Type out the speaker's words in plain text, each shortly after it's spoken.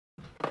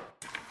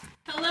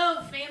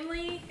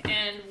family,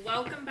 and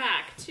welcome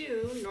back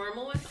to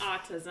Normal with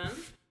Autism.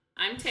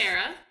 I'm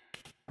Tara.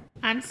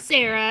 I'm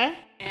Sarah.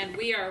 And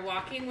we are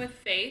walking with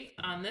faith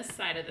on this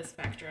side of the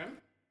spectrum.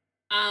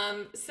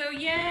 So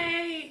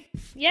yay!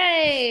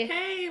 Yay!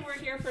 Hey, we're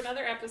here for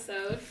another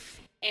episode.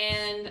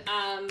 And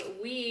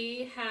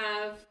we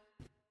have,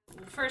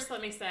 first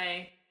let me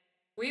say,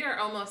 we are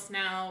almost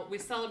now, we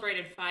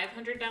celebrated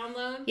 500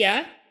 downloads.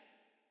 Yeah?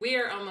 We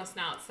are almost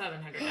now at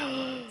 700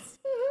 downloads.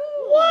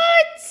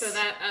 What? So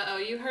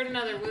that, you heard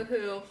another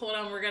woohoo. Hold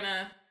on,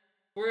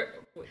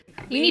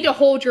 You need to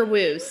hold your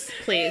woos,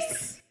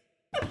 please.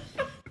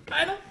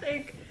 I don't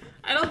think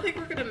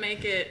we're gonna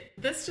make it.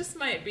 This just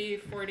might be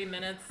 40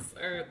 minutes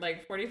or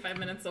like 45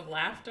 minutes of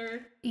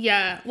laughter.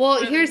 Yeah.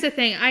 Well, here's the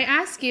thing. I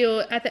ask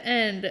you at the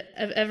end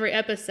of every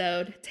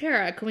episode,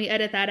 Tara, can we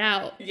edit that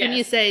out? Yes. And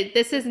you say,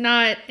 this is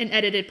not an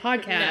edited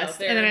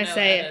podcast. No, and then I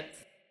say, edits.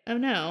 Oh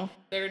no.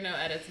 There are no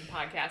edits in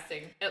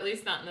podcasting, at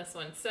least not in this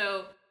one.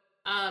 So,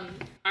 all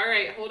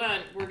right, hold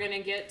on. We're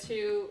gonna get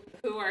to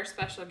who our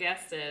special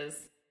guest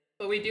is.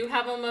 But we do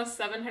have almost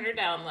 700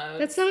 downloads.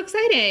 That's so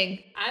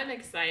exciting. I'm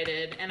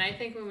excited, and I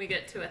think when we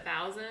get to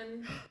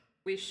 1,000,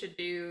 we should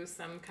do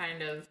some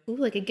kind of... Ooh,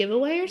 like a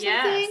giveaway or something?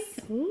 Yes.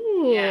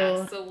 Ooh.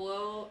 Yeah, so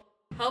we'll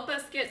help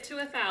us get to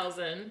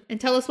 1,000.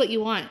 And tell us what you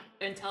want.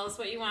 And tell us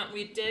what you want.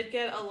 We did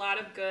get a lot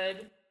of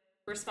good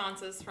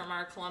responses from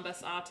our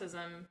Columbus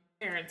Autism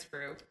Parents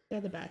group.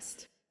 They're the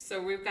best.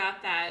 So we've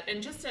got that.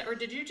 And or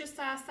did you just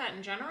ask that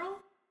in general?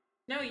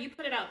 No, you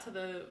put it out to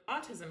the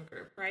autism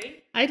group,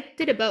 right? I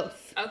did it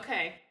both.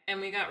 Okay.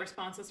 And we got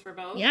responses for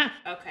both? Yeah.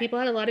 Okay. People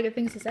had a lot of good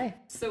things to say.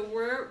 So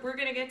we're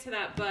going to get to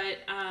that, but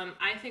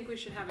I think we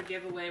should have a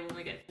giveaway when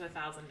we get to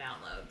 1,000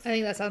 downloads. I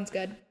think that sounds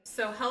good.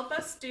 So help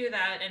us do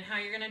that, and how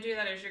you're going to do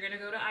that is you're going to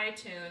go to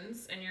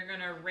iTunes, and you're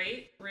going to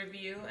rate,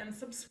 review, and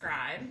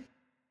subscribe.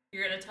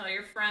 You're going to tell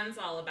your friends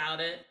all about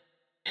it,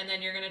 and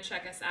then you're going to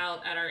check us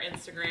out at our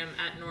Instagram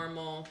at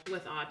Normal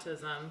with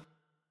Autism,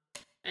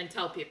 and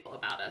tell people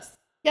about us.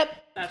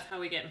 Yep. That's how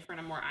we get in front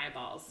of more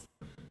eyeballs.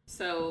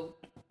 So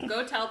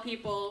go tell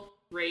people,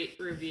 rate,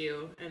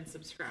 review, and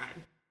subscribe.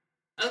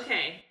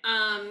 Okay.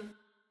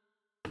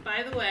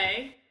 By the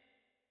way,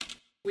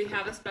 we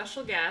have a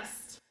special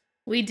guest.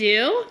 We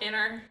do? In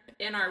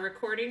our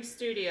recording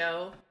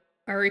studio.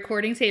 Our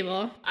recording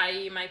table.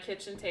 I.e. my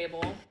kitchen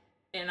table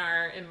in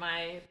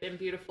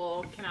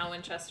beautiful Canal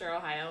Winchester,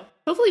 Ohio.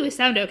 Hopefully we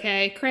sound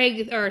okay.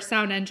 Craig, our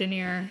sound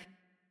engineer,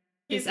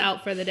 is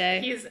out for the day.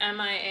 He's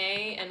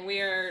MIA, and we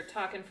are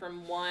talking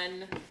from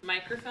one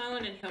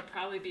microphone, and he'll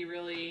probably be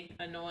really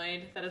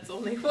annoyed that it's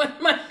only one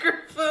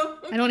microphone.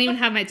 I don't even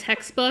have my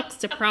textbooks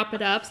to prop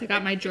it up, so I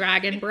got my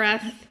dragon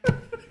breath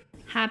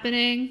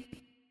happening.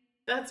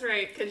 That's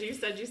right, because you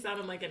said you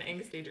sounded like an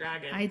angsty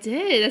dragon. I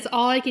did. That's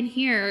all I can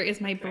hear is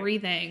my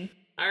breathing.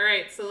 All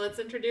right, so let's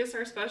introduce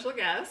our special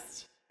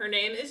guest. Her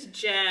name is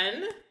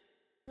Jen.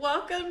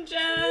 Welcome,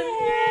 Jen.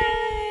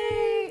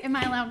 Yay! Am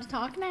I allowed to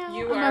talk now?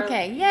 You I'm are.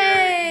 okay. You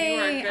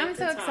are Yay! good I'm to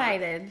so talk.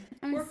 excited.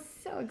 I'm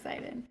so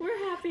excited. We're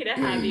happy to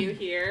have you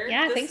here.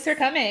 Yeah, thanks for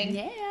coming.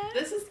 Yeah.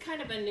 This is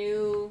kind of a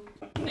new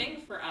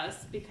thing for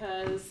us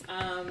because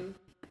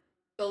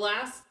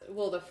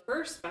the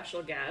first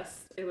special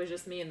guest, it was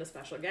just me and the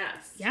special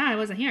guest. Yeah, I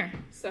wasn't here.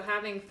 So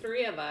having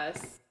three of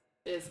us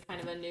is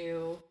kind of a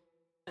new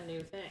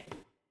thing.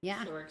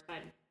 Yeah. So we're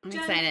excited. I'm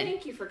Jen, excited.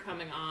 Thank you for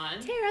coming on.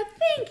 Tara,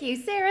 thank you.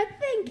 Sarah,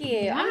 thank you.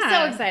 Yeah. I'm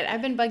so excited.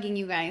 I've been bugging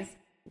you guys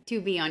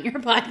to be on your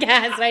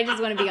podcast. I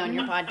just want to be on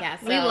your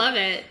podcast. So We love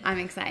it. I'm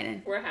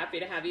excited. We're happy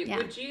to have you. Yeah.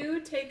 Would you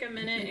take a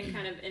minute and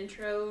kind of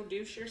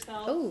introduce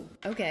yourself Oh,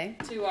 okay.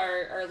 to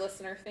our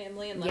listener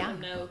family and let Yeah.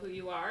 them know who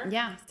you are?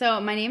 Yeah.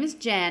 So my name is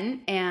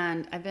Jen,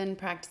 and I've been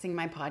practicing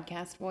my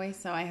podcast voice,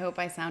 so I hope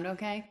I sound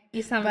okay.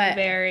 You sound But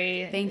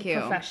very Thank you.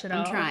 professional.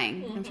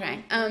 I'm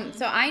trying.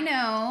 So I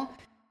know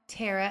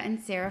Tara and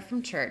Sarah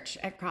from church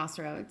at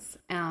Crossroads.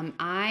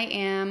 I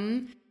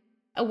am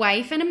a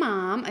wife and a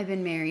mom. I've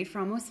been married for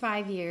almost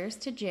 5 years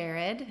to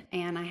Jared,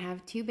 and I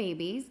have 2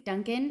 babies.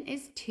 Duncan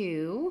is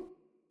 2.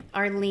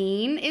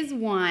 Arlene is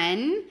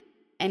 1.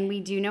 And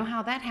we do know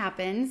how that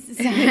happens.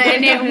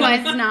 And it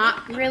was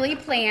not really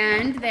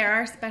planned. There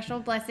are special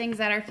blessings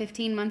that are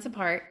 15 months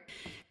apart.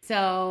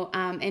 So,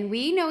 and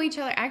we know each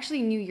other. I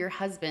actually knew your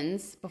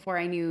husbands before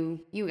I knew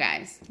you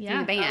guys through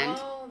the band.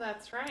 Oh,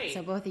 that's right.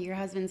 So both of your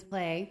husbands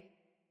play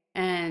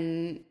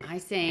and I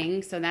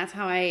sing. So that's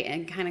how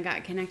I kind of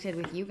got connected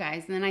with you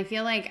guys. And then I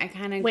feel like I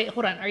kind of... Wait,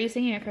 hold on. Are you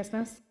singing at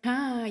Christmas?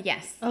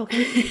 Yes.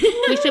 Okay.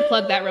 We should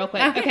plug that real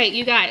quick. Okay,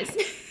 you guys.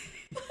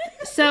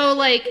 So,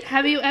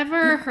 have you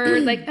ever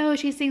heard, oh,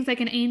 she sings like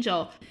an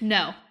angel?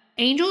 No.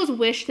 Angels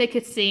wish they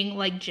could sing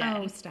like Jen.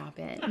 Oh, stop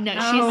it. No,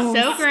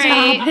 she's so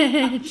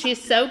great.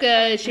 She's so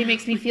good. She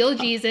makes me feel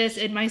Jesus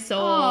in my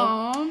soul.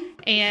 Aww.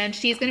 And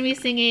she's going to be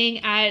singing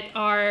at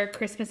our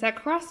Christmas at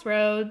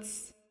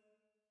Crossroads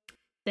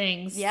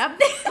things. Yep.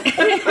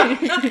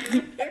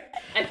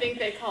 I think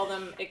they call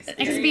them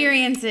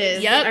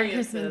Experiences. Yep. Our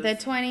Christmas, the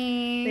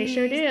 21st, They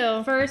sure do.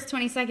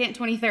 22nd,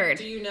 23rd.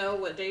 Do you know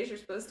what days you're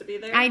supposed to be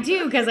there? I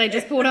do, because I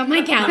just pulled up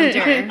my calendar.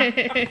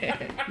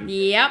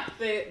 Yep.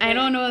 They- I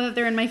don't know that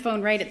they're in my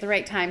phone right at the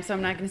right time, so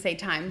I'm not going to say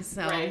times.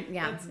 So, Right.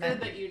 yeah. That's but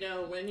good that you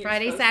know when you're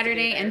Friday, supposed to be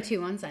Saturday, there. and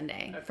 2 on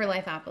Sunday for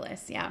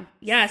Lifeopolis. Yeah.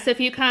 Yeah, so if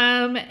you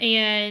come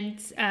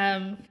and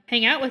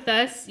hang out with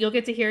us, you'll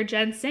get to hear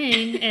Jen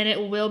sing, and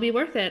it will be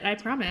worth it. I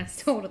promise.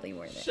 Totally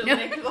worth it. She'll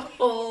make the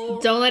whole.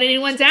 Don't let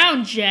anyone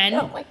down, Jen.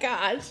 Oh my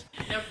gosh.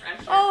 No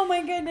pressure. Oh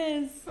my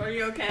goodness. Are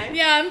you okay?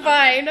 Yeah, I'm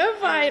fine. I'm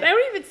fine. I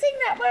don't even sing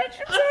that much.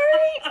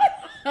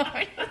 I'm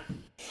sorry.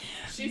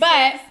 She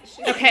But-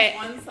 sings okay.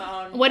 one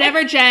song.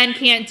 Whatever Jen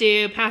can't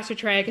do, Pastor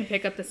Trey can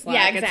pick up the slack.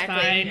 Yeah, exactly.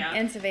 It's fine. Yeah.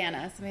 And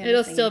Savannah.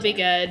 It'll still be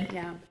good.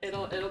 Yeah.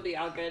 It'll be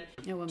all good.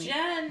 It will be.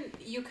 Jen,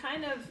 you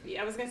kind of.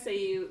 I was gonna say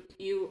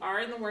you are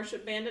in the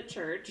worship band at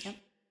church. Yep.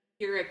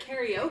 You're a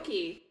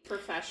karaoke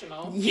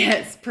professional.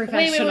 Yes,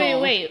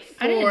 professional. Wait.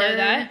 I didn't know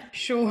that.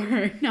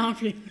 Sure.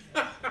 Not really.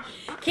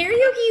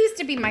 Karaoke used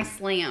to be my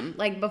slam,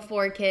 like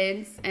before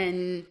kids,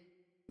 and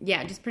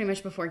yeah, just pretty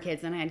much before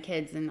kids. And I had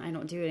kids, and I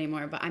don't do it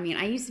anymore. But I mean,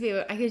 I used to be.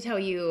 I could tell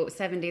you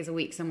 7 days a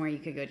week somewhere you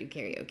could go do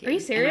karaoke. Are you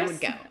serious? And I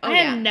would go. Oh I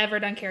yeah. have never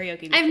done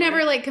karaoke before. I've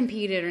never like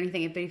competed or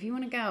anything, but if you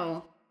want to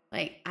go,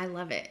 like I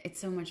love it. It's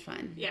so much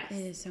fun. Yes. It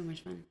is so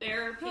much fun.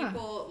 There are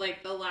people like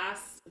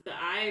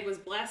I was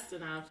blessed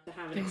enough to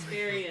have an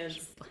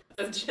experience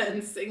of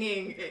Jen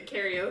singing at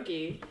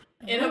karaoke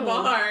in a Oh.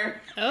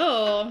 bar,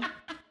 Oh.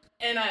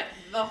 and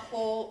the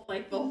whole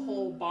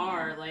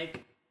bar,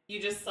 like you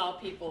just saw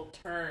people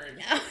turn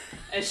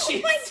as she.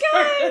 Oh my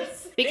started God.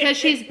 singing. Because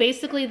she's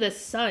basically the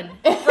sun.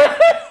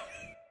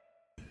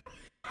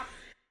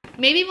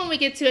 Maybe when we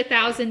get to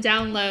 1,000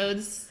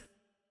 downloads,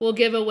 we'll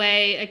give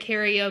away a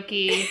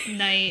karaoke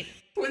night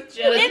with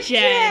Jen. with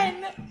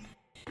Jen.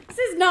 This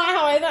is not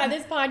how I thought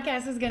this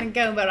podcast was going to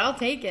go, but I'll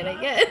take it, I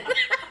guess.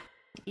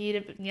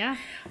 You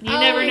Oh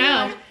never my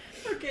know. God.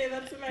 Okay,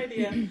 that's an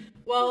idea.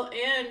 Well,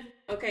 and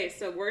okay,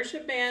 so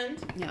worship band,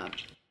 Yeah.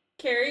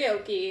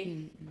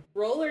 karaoke,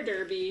 roller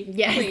derby,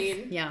 Yes.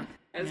 queen Yeah.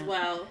 as Yeah.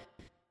 well,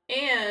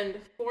 and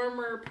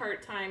former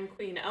part-time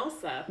Queen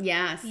Elsa.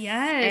 Yes.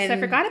 Yes, I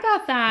And forgot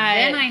about that.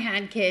 Then I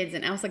had kids,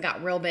 and Elsa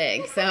got real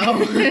big, so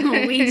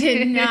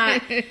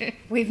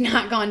we've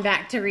not gone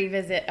back to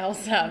revisit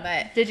Elsa,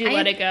 but Did you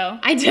let it go?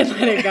 I did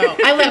let it go.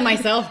 I let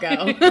myself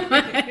go.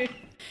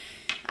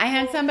 I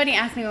had somebody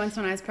ask me once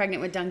when I was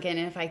pregnant with Duncan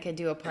if I could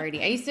do a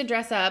party. I used to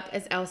dress up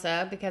as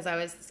Elsa because I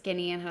was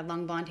skinny and had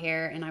long blonde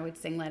hair, and I would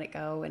sing Let It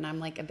Go, and I'm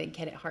like a big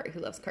kid at heart who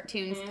loves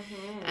cartoons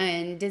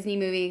and Disney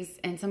movies.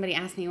 And somebody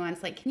asked me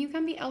once, like, can you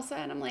come be Elsa?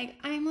 And I'm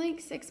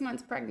like, 6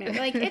 months pregnant.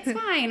 They're like, it's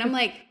fine. I'm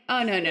like,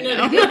 oh, no.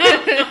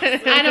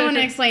 I don't want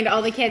to explain to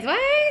all the kids,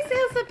 why is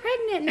Elsa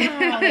pregnant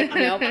now?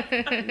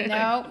 Like,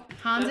 nope.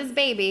 Hans's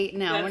baby.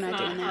 No, That's we're not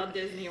doing how that.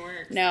 Disney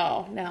works.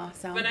 No.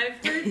 So. But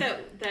I've heard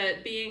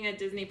that being a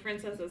Disney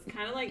princess is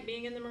kind of like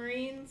being in the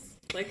Marines.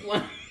 Like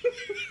one,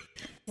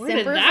 Where did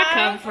Semper that Fi?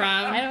 come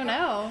from? I don't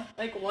know.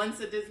 like once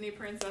a Disney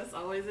princess,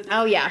 always a Disney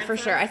Oh yeah, princess. for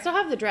sure. I still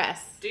have the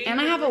dress, Do you and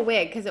I have a really?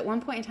 wig because at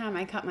one point in time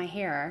I cut my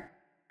hair,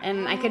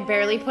 and I could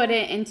barely put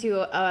it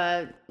into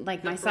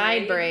my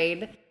side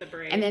braid. The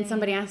braid. And then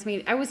somebody asked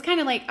me. I was kind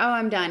of like, "Oh,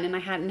 I'm done," and I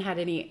hadn't had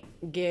any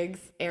gigs,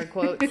 air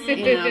quotes, you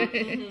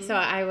know. So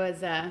I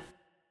was.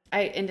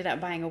 I ended up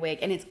buying a wig,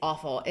 and it's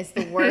awful. It's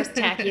the worst,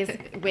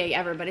 tackiest wig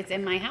ever, but it's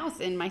in my house,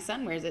 and my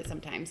son wears it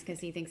sometimes because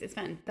he thinks it's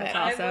fun. That's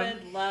But- awesome. I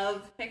would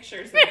love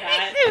pictures of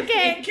that.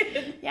 Okay. If we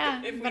could-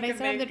 Yeah, if we but I could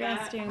still have the make dress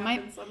that too.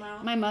 happen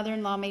somehow. My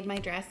mother-in-law made my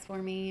dress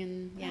for me,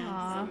 and yeah.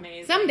 Aw. so-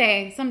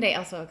 Amazing. Someday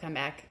Elsa will come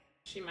back.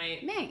 She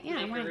might Yeah,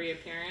 make why? a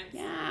reappearance.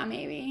 Yeah,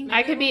 maybe.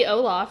 I could be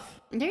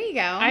Olaf. There you go.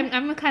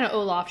 I'm kind of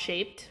Olaf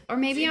shaped. or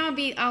maybe I'll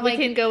We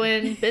can go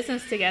in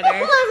business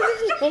together.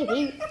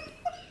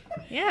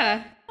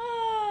 Yeah.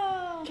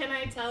 Can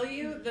I tell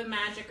you the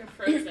magic of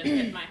Frozen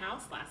hit my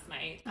house last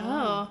night?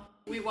 Oh.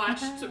 We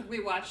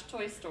watched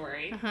Toy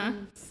Story. Uh-huh.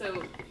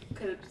 So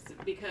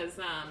because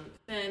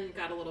Finn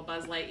got a little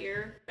Buzz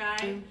Lightyear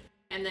guy,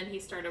 and then he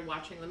started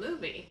watching the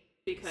movie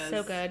because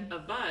So good.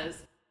 of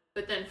Buzz.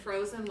 But then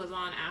Frozen was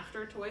on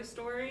after Toy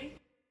Story,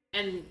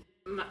 and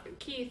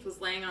Keith was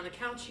laying on the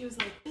couch. He was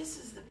like, "This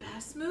is the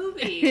best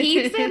movie."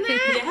 Keith's in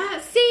that?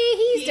 Yes. See,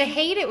 he used to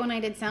hate it when I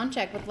did sound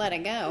check with Let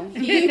It Go.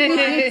 He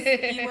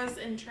was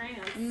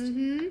entranced.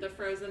 Mm-hmm. The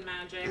Frozen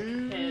magic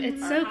hit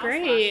It's our so house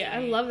great. last I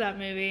night, love that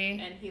movie.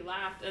 and he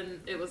laughed,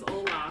 and it was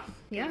Olaf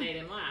Yeah. that made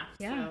him laugh.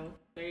 Yeah. So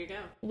there you go.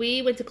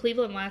 We went to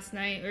Cleveland last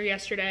night or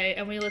yesterday,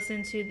 and we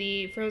listened to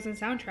the Frozen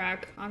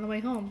soundtrack on the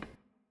way home.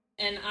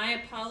 And I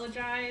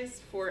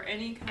apologize for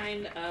any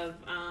kind of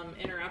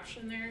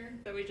interruption there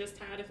that we just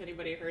had, if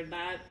anybody heard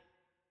that.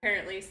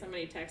 Apparently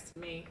somebody texted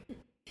me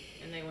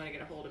and they want to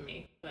get a hold of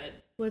me, but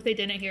What if they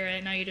didn't hear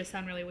it? Now you just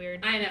sound really weird.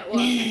 I know. Well,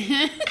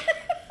 okay.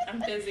 I'm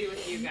busy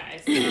with you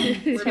guys. So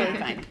we're Totally back.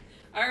 fine.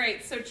 All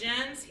right, so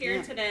Jen's here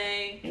Yeah.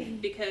 today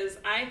because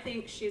I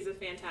think she's a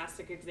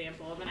fantastic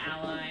example of an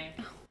ally.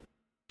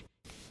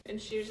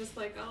 And she was just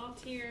like, oh,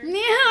 tears.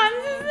 Yeah,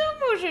 I'm so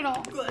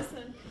emotional.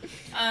 Glisten.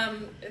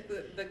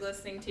 The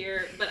glistening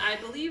tear. But I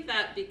believe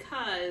that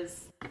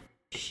because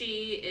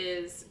she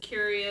is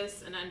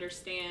curious and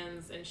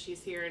understands, and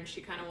she's here and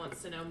she kind of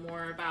wants to know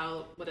more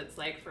about what it's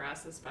like for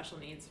us as special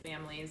needs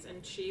families,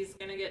 and she's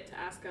going to get to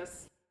ask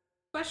us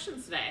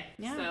questions today.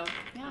 Yeah, So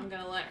yeah. I'm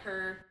going to let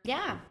her,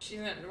 Yeah.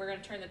 we're going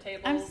to turn the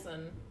tables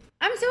and...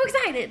 I'm so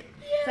excited.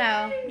 Yay!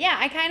 So, yeah,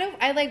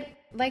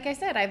 like I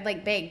said, I've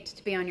begged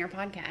to be on your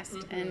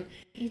podcast, and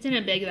You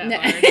didn't beg that no,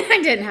 hard.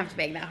 I didn't have to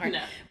beg that hard,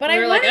 No. but We I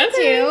were wanted like,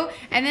 okay. to.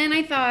 And then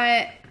I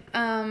thought,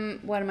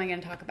 what am I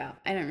going to talk about?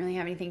 I don't really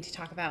have anything to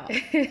talk about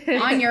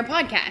on your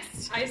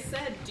podcast. I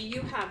said, do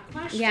you have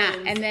questions? Yeah,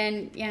 and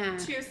then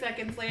 2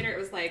 seconds later, it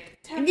was like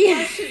 10 Yeah.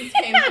 questions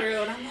came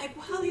through, and I'm like,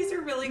 wow, these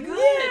are really good.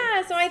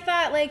 Yeah, so I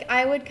thought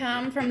I would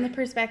come from the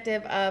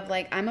perspective of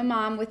I'm a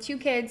mom with 2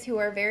 kids who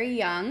are very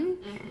young,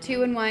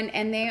 2 and 1,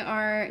 and they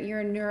are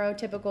your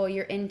neurotypical,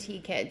 your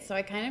NT kids. So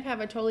I kind of have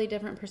a totally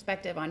different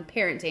perspective on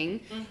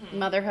parenting,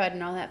 motherhood,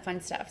 and all that fun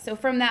stuff. So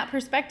from that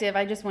perspective,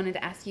 I just wanted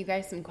to ask you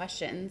guys some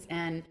questions,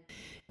 and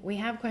we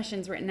have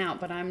questions written out,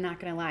 but I'm not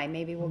going to lie,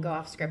 maybe we'll go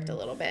off script a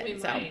little bit. We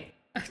so. might.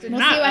 We'll see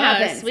Not what us.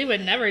 happens. We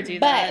would never do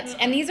But,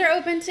 that. and these are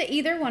open to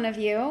either one of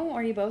you,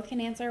 or you both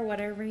can answer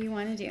whatever you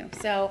want to do.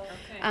 So,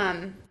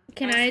 Okay.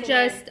 Can Ask I away.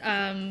 just,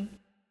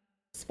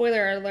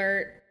 spoiler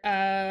alert,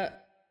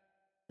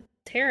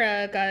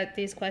 Tara got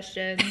these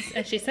questions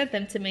and she sent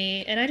them to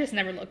me and I just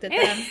never looked at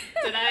them.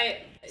 Did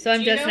I? So I'm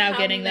do you just know now how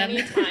getting them.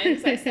 many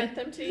times I sent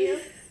them to you?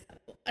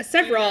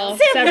 Several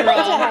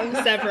times.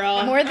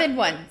 several. more than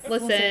once. We'll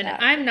say Listen,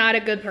 that. I'm not a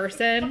good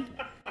person.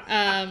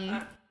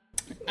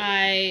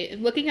 I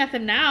looking at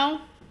them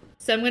now,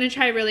 so I'm going to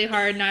try really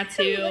hard not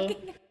to.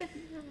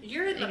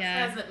 You're in the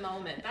Yeah. present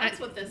moment. That's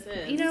what this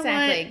is. You know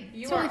Exactly.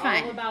 you totally are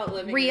fine. all about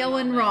living Real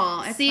in and the moment.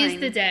 raw. It's Seize fine.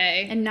 the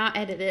day. And not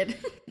edited.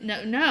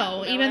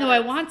 No, even though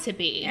I want to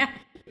be. Yeah.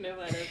 No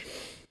edits.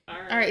 All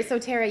right. All right, so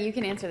Tara, you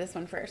can answer this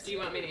one first. Do you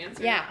want me to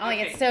answer? Yeah, that? I'll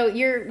Okay. answer. So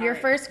your All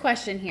right. first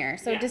question here.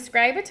 So Yeah.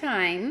 describe a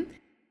time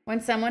when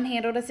someone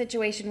handled a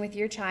situation with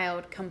your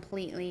child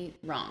completely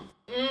wrong.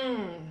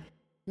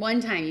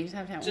 One time. You just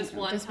have to have Just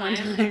one Just time.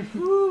 one time.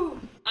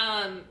 Whew.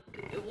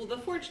 Well, the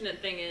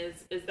fortunate thing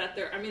is that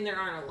there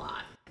aren't a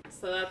lot.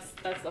 So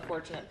that's the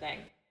fortunate thing.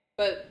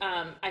 But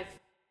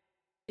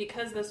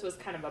because this was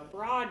kind of a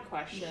broad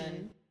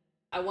question,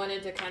 I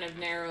wanted to kind of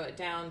narrow it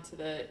down to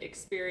the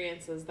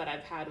experiences that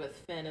I've had with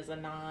Finn as a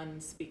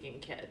non-speaking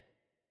kid.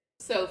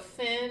 So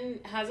Finn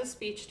has a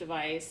speech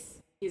device.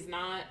 He's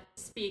not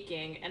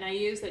speaking, and I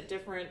use that's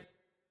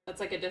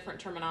a different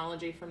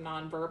terminology from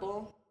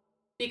nonverbal,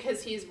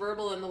 because he's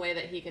verbal in the way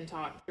that he can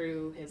talk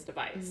through his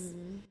device.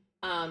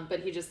 But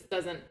he just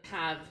doesn't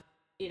have,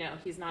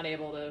 he's not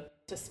able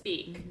to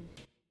speak.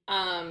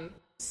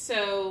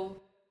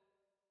 So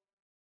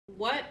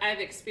what I've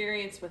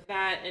experienced with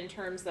that in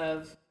terms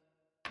of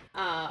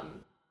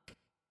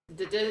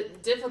the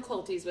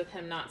difficulties with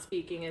him not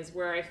speaking is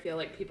where I feel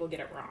like people get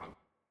it wrong.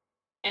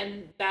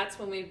 And that's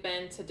when we've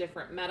been to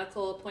different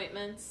medical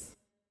appointments.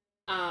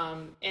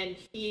 And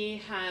he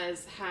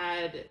has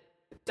had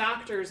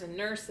doctors and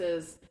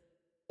nurses.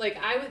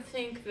 I would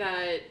think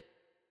that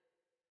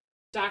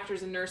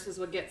doctors and nurses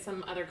would get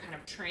some other kind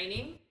of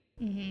training,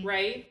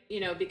 right?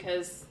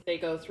 Because they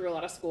go through a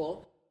lot of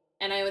school.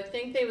 And I would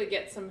think they would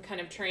get some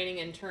kind of training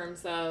in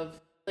terms of,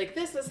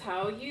 this is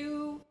how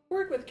you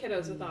work with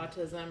kiddos with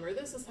autism, or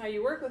this is how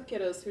you work with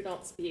kiddos who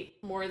don't speak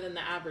more than the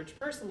average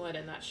person would,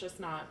 and that's just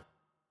not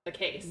the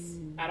case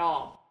at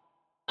all.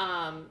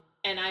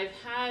 And I've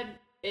had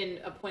in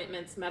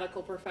appointments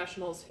medical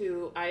professionals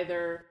who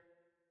either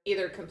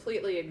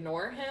completely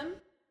ignore him,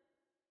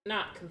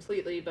 not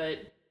completely,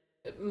 but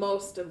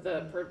most of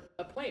the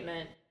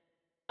appointment,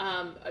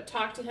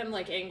 talk to him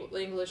like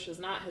English is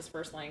not his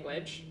first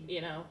language,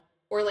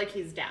 or like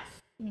he's deaf.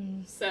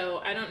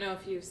 So I don't know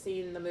if you've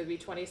seen the movie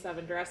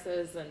 27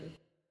 Dresses, and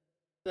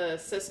the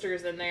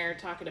sister's in there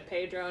talking to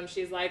Pedro, and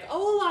she's like,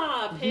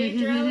 "Hola,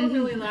 Pedro,"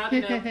 really loud.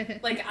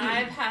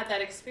 I've had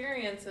that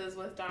experiences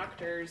with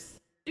doctors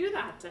do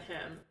that to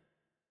him,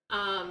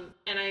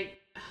 and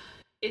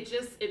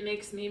it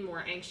makes me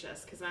more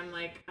anxious, because I'm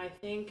like, I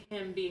think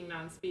him being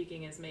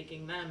non-speaking is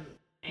making them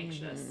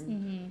anxious.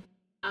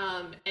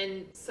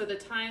 And so the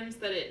times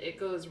that it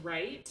goes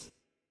right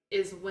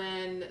is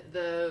when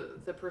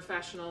the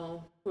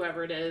professional,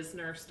 whoever it is,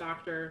 nurse,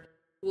 doctor,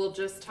 will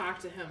just talk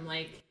to him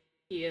like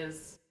he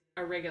is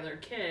a regular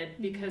kid,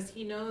 because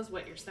he knows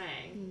what you're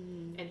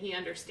saying and he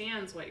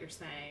understands what you're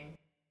saying.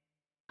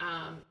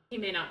 He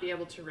may not be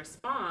able to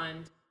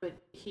respond, but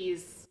he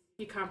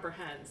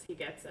comprehends, he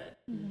gets it.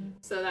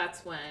 So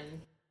that's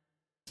when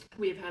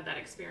we've had that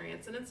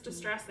experience, and it's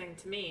distressing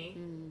to me.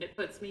 It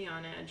puts me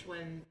on edge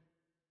when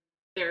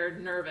they're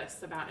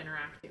nervous about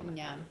interacting with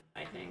him,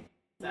 I think.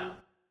 So,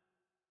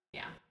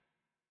 yeah.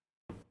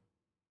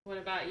 What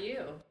about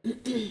you?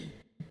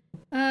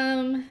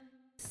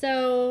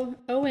 So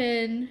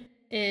Owen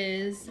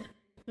is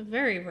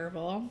very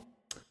verbal,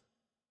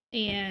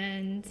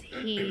 and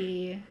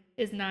he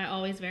is not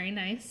always very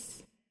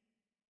nice.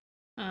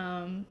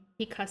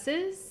 He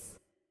cusses.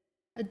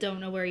 I don't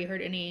know where you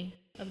heard any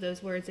of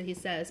those words that he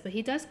says, but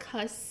he does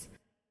cuss.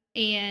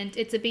 And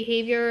it's a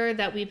behavior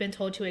that we've been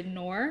told to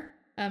ignore.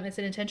 It's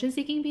an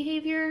attention-seeking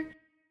behavior.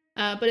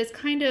 But it's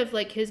kind of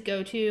like his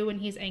go-to when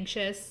he's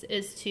anxious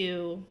is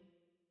to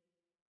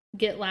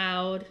get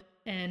loud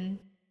and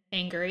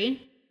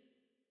angry.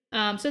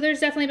 So there's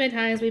definitely been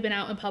times we've been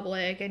out in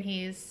public and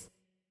he's,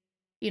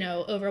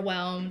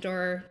 overwhelmed,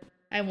 or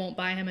I won't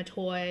buy him a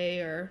toy,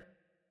 or,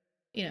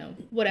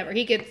 whatever.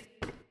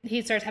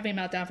 He starts having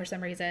a meltdown for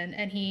some reason,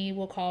 and he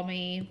will call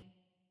me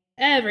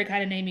every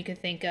kind of name you could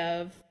think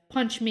of.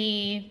 Punch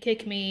me,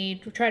 kick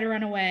me, try to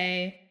run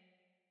away.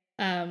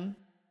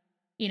 That's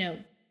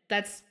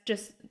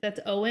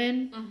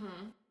Owen.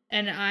 Mm-hmm.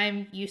 And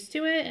I'm used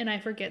to it, and I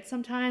forget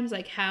sometimes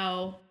like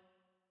how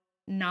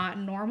not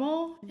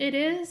normal it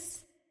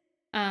is.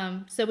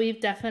 So we've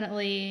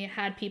definitely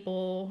had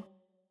people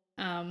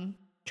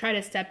try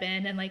to step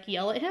in and like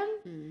yell at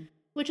him,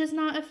 which is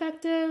not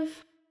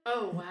effective.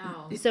 Oh,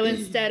 wow. So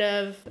instead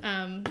of,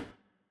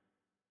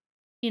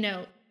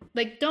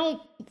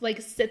 don't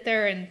like sit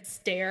there and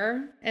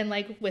stare and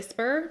like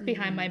whisper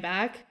behind my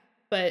back,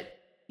 but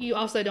you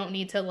also don't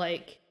need to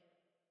like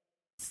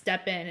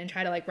step in and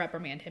try to like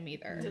reprimand him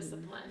either.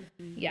 Discipline.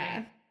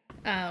 Yeah.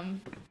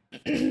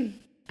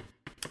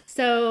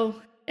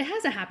 So it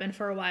hasn't happened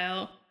for a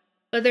while,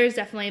 but there's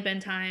definitely been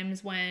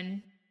times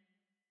when,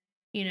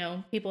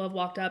 people have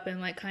walked up and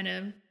like kind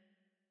of,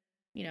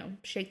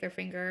 shake their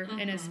finger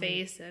in his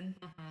face, and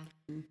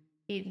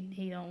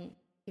he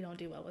don't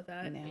do well with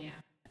that. No.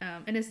 Yeah.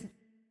 And it's,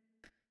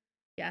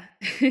 yeah,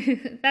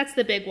 that's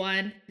the big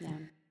one.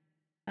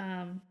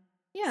 Yeah.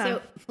 Yeah.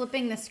 So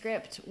flipping the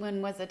script,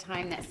 when was a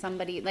time that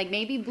somebody like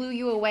maybe blew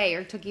you away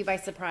or took you by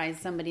surprise,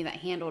 somebody that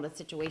handled a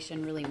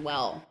situation really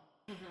well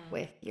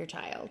with your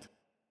child?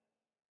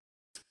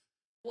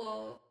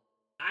 Well,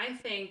 I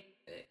think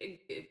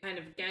it kind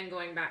of, again,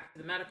 going back to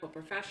the medical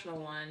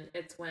professional one,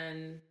 it's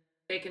when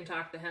they can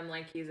talk to him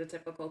like he's a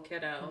typical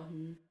kiddo.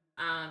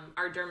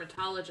 Our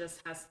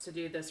dermatologist has to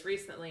do this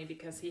recently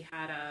because he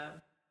had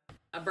a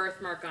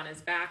birthmark on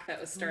his back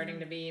that was starting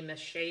to be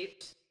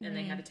misshaped, and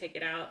they had to take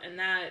it out, and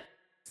that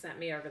sent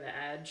me over the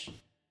edge.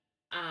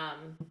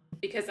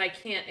 Because I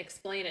can't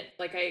explain it.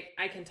 Like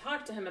I can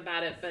talk to him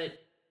about it, but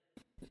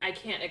I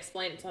can't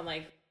explain it to him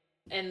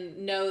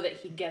and know that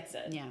he gets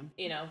it.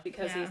 Yeah.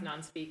 Because he's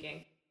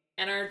non-speaking.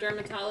 And our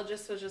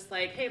dermatologist was just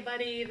like, hey,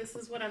 buddy, this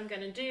is what I'm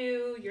going to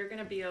do. You're going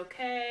to be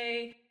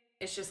okay.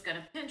 It's just going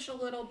to pinch a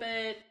little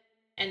bit.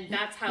 And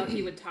that's how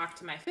he would talk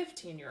to my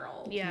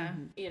 15-year-old. Yeah.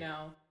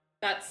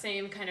 That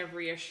same kind of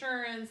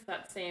reassurance,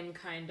 that same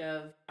kind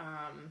of,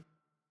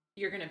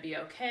 you're going to be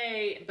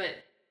okay.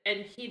 And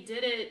he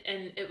did it,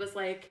 and it was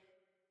like,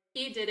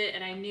 he did it,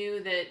 and I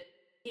knew that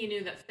he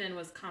knew that Finn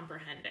was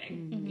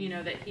comprehending,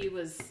 that he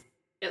was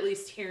at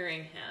least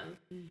hearing him,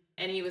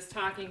 and he was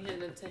talking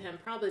to him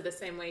probably the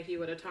same way he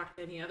would have talked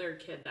to any other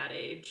kid that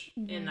age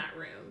in that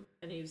room,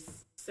 and he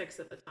was 6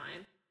 at the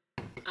time.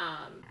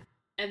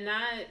 And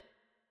that,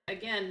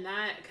 again,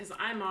 because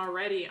I'm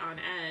already on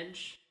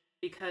edge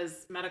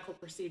because medical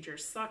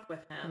procedures suck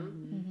with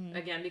him,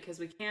 again, because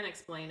we can't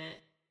explain it.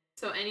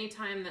 So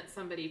anytime that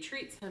somebody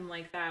treats him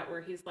like that,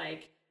 where he's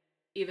like,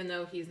 even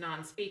though he's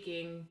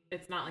non-speaking,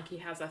 it's not like he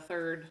has a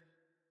third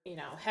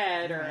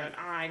head or an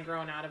eye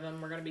grown out of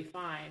him, we're going to be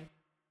fine.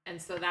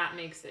 And so that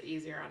makes it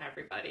easier on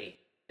everybody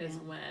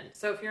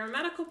so if you're a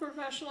medical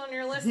professional and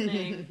you're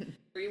listening,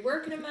 or you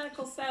work in a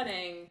medical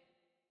setting,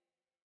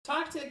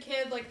 talk to a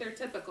kid like they're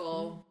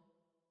typical,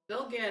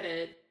 they'll get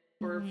it,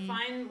 or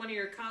find one of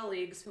your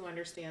colleagues who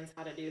understands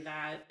how to do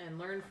that and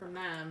learn from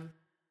them,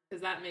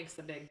 because that makes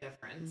a big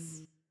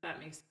difference. That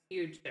makes a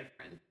huge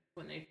difference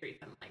when they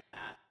treat them like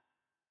that.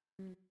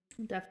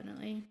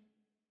 Definitely.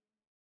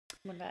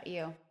 What about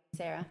you,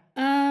 Sarah?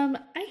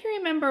 I can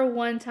remember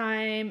one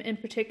time in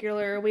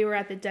particular, we were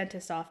at the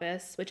dentist's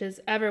office, which is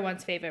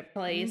everyone's favorite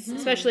place,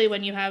 especially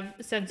when you have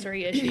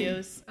sensory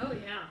issues. Oh,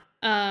 yeah.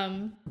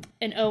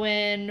 And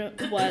Owen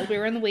we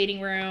were in the waiting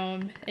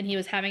room, and he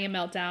was having a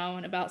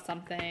meltdown about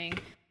something,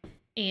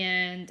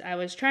 and I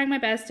was trying my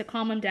best to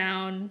calm him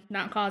down,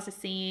 not cause a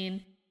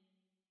scene,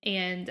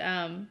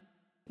 and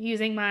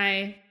using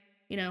my,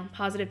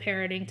 positive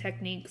parenting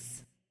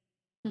techniques.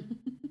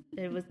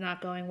 It was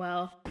not going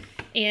well.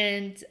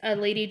 And a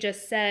lady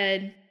just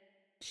said,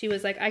 she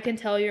was like, I can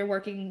tell you're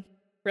working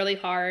really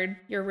hard.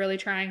 You're really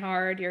trying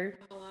hard. You're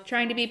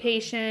trying to be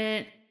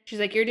patient. She's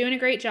like, you're doing a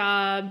great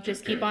job.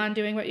 Just keep on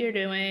doing what you're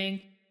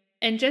doing.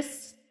 And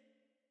just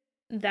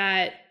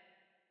that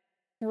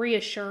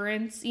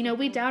reassurance,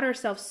 we doubt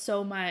ourselves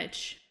so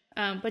much.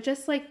 But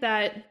just like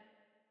that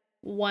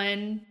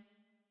one,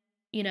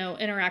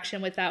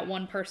 interaction with that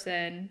one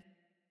person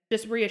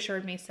just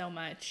reassured me so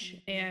much.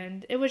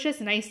 And it was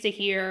just nice to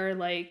hear,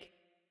 like,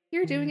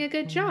 you're doing a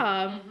good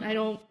job. I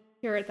don't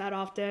hear it that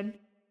often.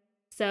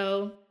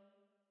 So,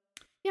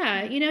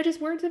 yeah, just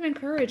words of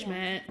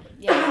encouragement.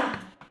 Yeah.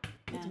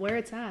 It's where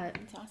it's at.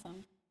 That's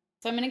awesome.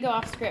 So I'm going to go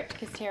off script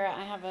because, Tara,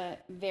 I have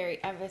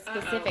a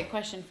specific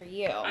question for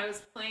you. I was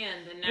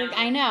planned, and now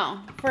I know.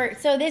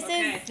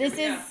 This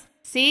is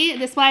See,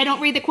 that's why I don't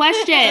read the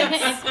questions.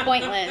 it's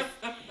pointless.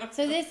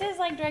 So this is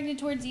like directed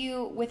towards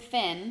you with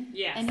Finn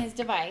and his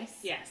device.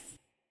 Yes.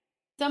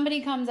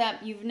 Somebody comes up,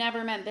 you've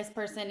never met this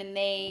person, and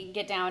they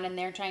get down and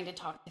they're trying to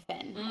talk to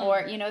Finn.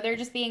 Or, they're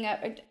just being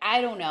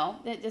I don't know,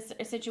 just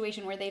a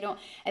situation where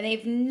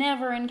they've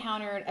never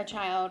encountered a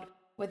child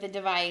with a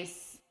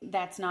device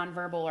that's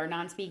nonverbal or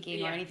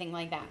non-speaking or anything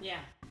like that. Yeah.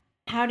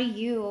 How do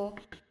you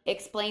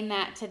explain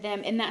that to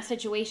them in that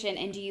situation,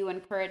 and do you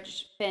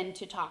encourage Finn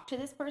to talk to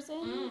this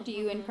person? Do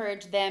you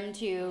encourage them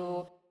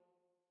to...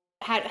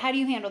 How do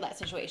you handle that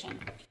situation?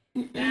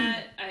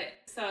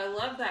 So I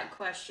love that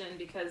question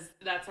because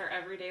that's our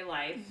everyday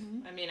life.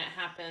 I mean, it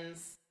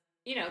happens,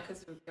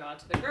 because we go out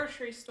to the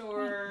grocery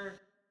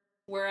store,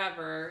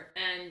 wherever,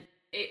 and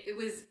it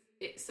was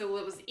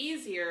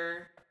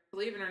easier,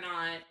 believe it or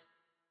not,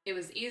 it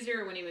was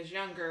easier when he was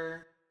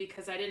younger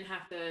because I didn't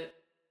have to,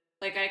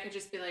 like, I could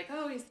just be like,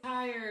 oh, he's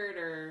tired,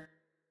 or,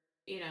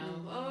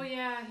 oh,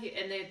 yeah,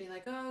 and they'd be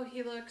like, oh,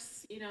 he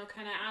looks,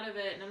 kind of out of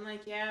it, and I'm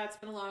like, yeah, it's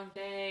been a long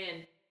day,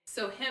 and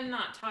so him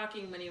not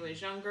talking when he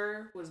was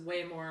younger was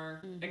way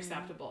more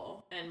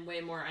acceptable and way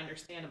more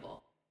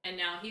understandable. And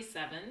now he's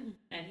 7,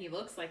 and he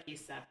looks like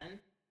he's 7.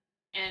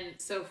 And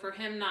so for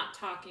him not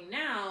talking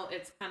now,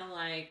 it's kind of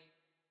like,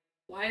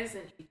 why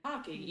isn't he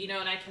talking?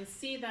 And I can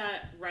see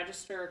that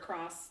register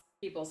across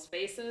people's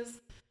faces.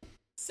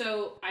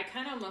 So I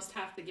kind of almost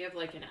have to give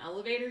like an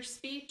elevator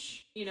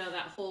speech,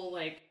 that whole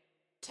like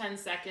 10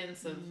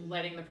 seconds of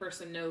letting the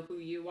person know who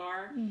you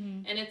are.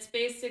 And it's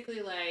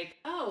basically like,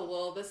 oh,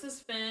 well, this is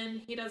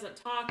Finn. He doesn't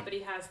talk, but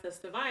he has this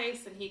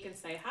device and he can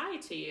say hi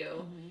to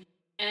you.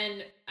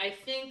 And I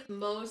think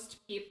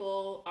most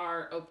people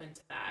are open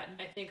to that.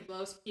 I think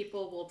most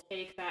people will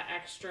take that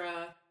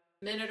extra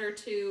minute or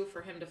two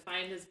for him to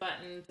find his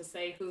button, to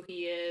say who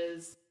he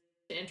is,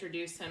 to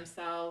introduce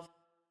himself.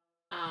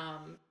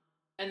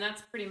 And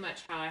that's pretty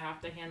much how I have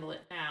to handle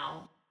it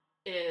now,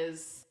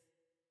 is,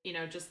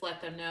 just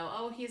let them know,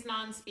 oh, he's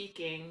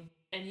non-speaking.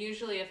 And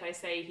usually if I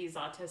say he's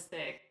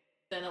autistic,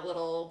 then a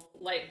little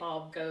light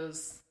bulb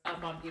goes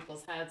up on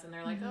people's heads and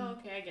they're like, oh,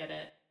 okay, I get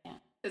it. Yeah.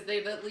 Because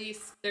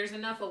there's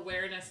enough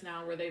awareness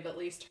now where they've at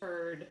least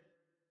heard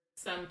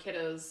some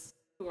kiddos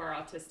who are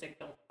autistic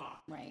don't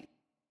talk. Right.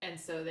 And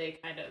so they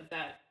kind of,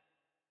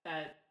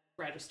 that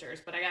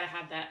registers. But I got to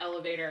have that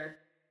elevator,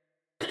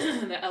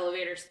 the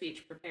elevator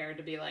speech prepared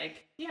to be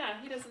like,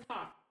 yeah, he doesn't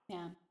talk.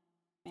 Yeah.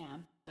 Yeah.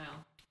 So.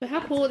 But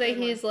how cool that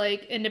he's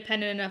like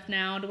independent enough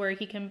now to where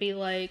he can be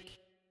like,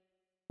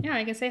 yeah,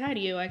 I can say hi to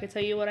you. I can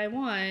tell you what I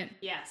want.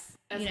 Yes.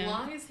 As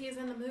long as he's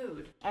in the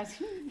mood.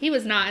 He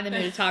was not in the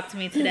mood to talk to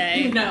me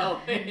today. No.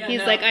 He's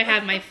like, I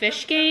have my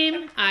fish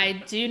game.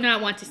 I do not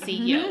want to see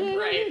you.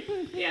 Right.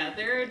 Yeah,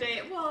 there are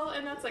days,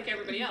 and that's like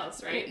everybody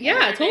else, right?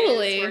 Yeah,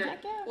 totally.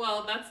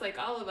 That's like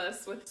all of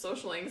us with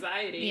social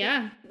anxiety.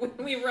 Yeah. When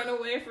we run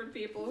away from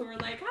people who are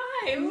like,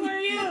 hi, who are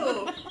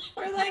you?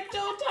 We're like,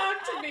 don't talk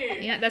to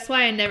me. Yeah, that's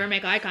why I never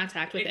make eye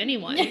contact with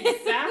anyone.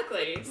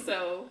 Exactly.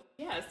 So,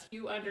 yes,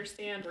 you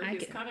understand where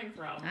he's coming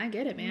from. I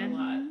get it, man. A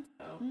lot.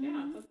 So,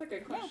 yeah, that's a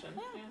good question.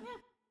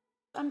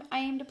 Yeah. I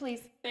aim to please.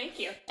 Thank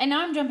you. And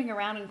now I'm jumping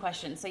around in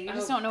questions, so you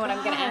just don't know what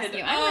I'm going to ask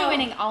you. I'm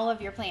ruining all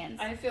of your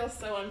plans. I feel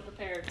so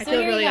unprepared. I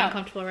feel really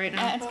uncomfortable right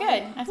now. That's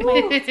good.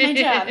 That's my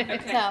job.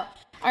 Okay. So,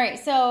 all right.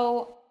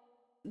 So,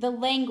 the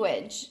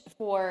language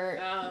for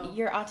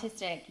you're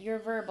autistic, you're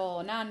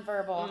verbal,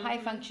 nonverbal, high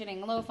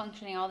functioning, low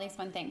functioning, all these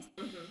fun things.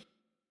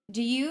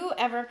 Do you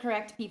ever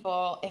correct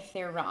people if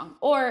they're wrong?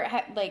 Or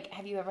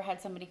have you ever had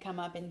somebody come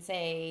up and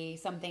say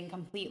something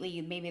completely,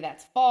 maybe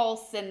that's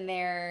false, and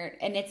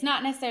it's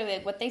not necessarily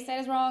what they said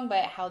is wrong,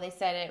 but how they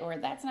said it, or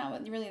that's not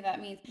what really that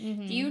means.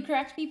 Do you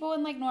correct people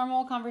in like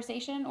normal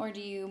conversation, or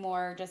do you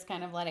more just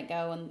kind of let it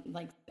go and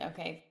like,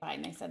 okay,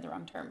 fine, I said the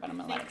wrong term, but I'm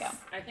gonna let it go?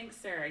 I think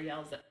Sarah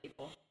yells at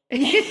people.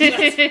 You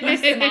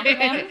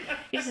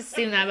just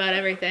assume that about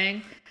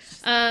everything.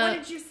 What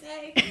did you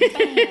say?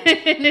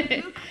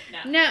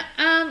 No,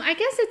 I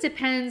guess it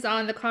depends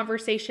on the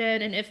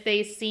conversation and if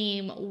they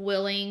seem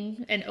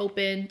willing and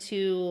open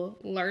to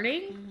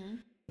learning.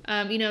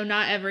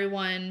 Not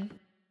everyone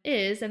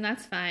is, and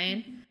that's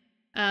fine.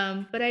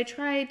 But I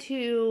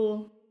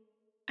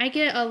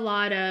get a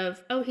lot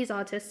of, oh, he's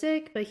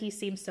autistic, but he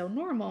seems so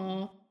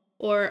normal,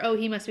 or, oh,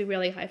 he must be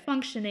really high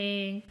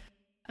functioning.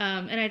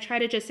 And I try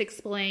to just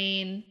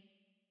explain,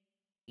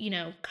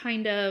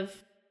 kind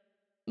of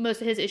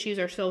most of his issues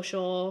are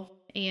social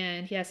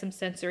and he has some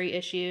sensory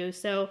issues.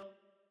 So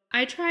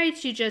I try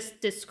to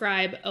just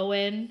describe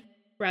Owen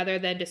rather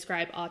than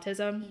describe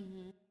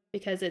autism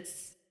because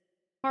it's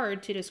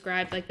hard to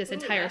describe like this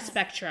entire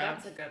spectrum.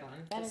 That's a good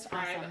one.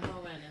 Describe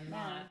Owen and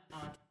not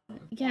autism.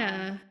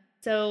 Yeah.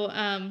 So,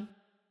 and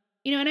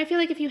I feel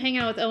like if you hang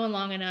out with Owen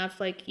long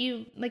enough,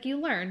 you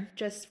learn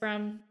just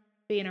from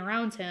being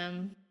around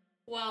him.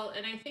 Well,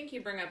 and I think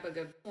you bring up a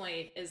good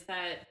point, is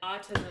that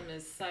autism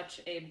is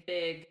such a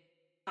big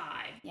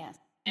pie. Yes.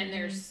 And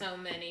there's so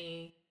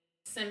many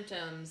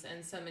symptoms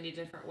and so many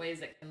different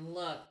ways it can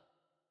look.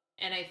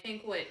 And I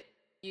think what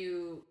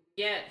you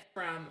get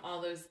from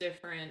all those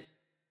different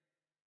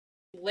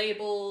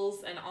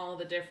labels and all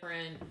the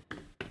different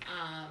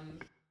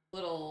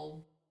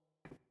little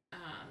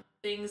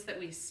things that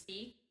we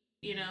speak,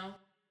 you know,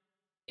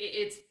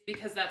 it's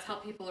because that's how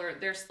people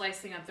they're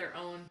slicing up their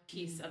own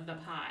piece of the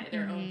pie,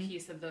 their own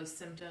piece of those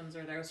symptoms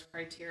or those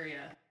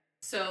criteria.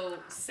 So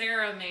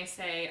Sarah may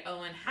say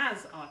Owen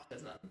has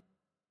autism,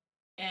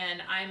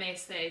 and I may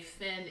say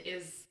Finn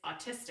is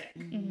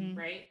autistic,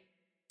 right?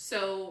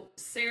 So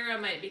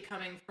Sarah might be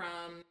coming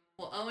from,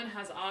 well, Owen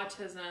has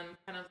autism,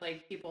 kind of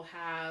like people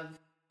have,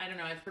 I don't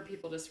know, I've heard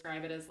people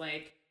describe it as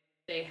like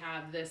they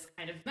have this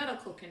kind of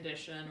medical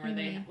condition or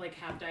they like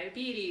have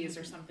diabetes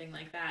or something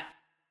like that.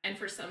 And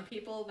for some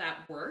people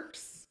that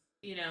works,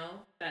 you know,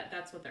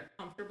 that's what they're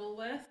comfortable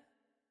with.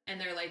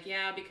 And they're like,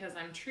 yeah, because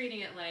I'm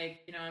treating it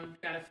like, you know,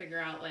 I've got to figure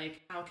out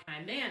like, how can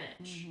I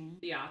manage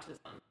the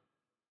autism?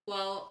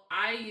 Well,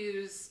 I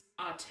use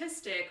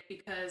autistic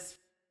because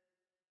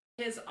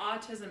his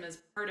autism is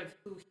part of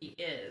who he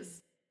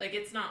is. Like,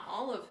 it's not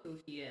all of who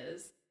he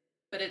is,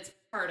 but it's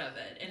part of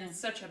it. And it's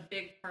such a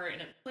big part,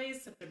 and it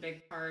plays such a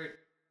big part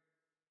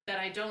that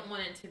I don't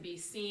want it to be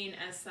seen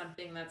as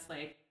something that's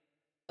like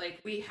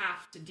we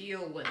have to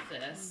deal with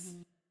this.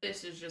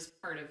 This is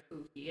just part of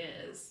who he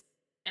is.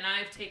 And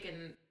I've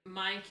taken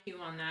my cue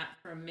on that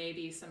from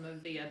maybe some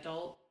of the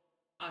adult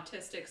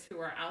autistics who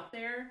are out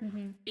there,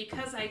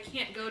 because I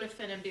can't go to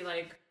Finn and be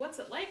like, what's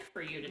it like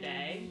for you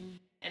today?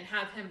 And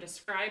have him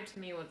describe to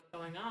me what's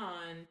going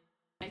on.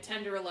 I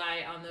tend to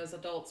rely on those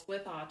adults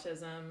with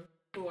autism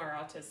who are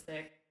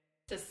autistic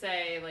to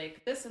say,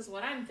 like, this is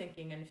what I'm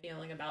thinking and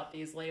feeling about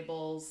these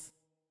labels.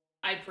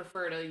 I'd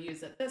prefer to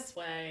use it this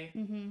way.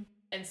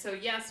 And so,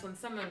 yes, when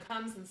someone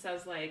comes and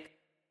says, like,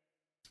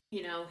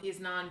 you know, he's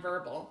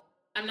nonverbal,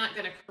 I'm not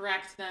going to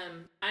correct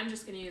them. I'm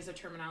just going to use the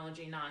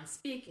terminology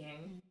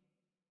non-speaking.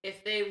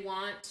 If they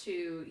want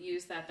to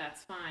use that,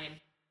 that's fine.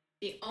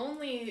 The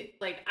only,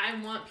 like,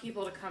 I want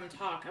people to come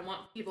talk. I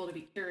want people to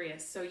be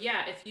curious. So,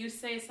 yeah, if you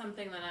say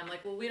something that I'm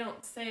like, well, we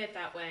don't say it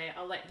that way,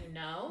 I'll let you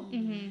know.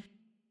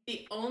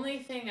 The only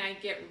thing I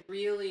get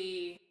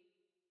really,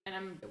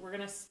 and we're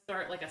going to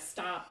start, like, a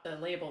Stop the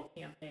Label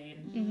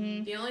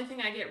campaign. The only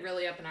thing I get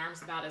really up in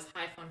arms about is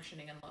high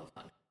functioning and low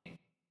functioning.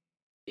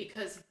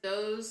 Because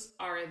those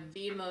are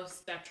the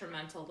most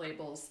detrimental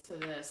labels to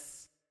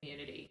this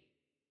community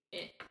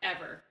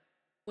ever.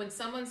 When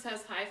someone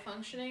says high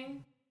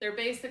functioning, they're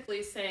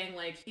basically saying,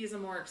 like, he's a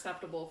more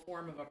acceptable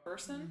form of a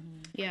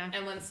person. Yeah.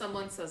 And when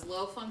someone says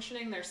low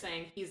functioning, they're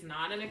saying he's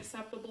not an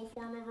acceptable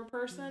form of a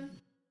person.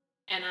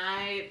 And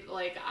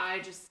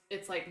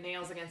it's like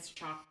nails against a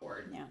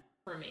chalkboard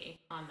for me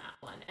on that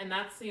one. And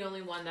that's the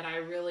only one that I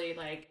really,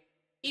 like,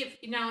 if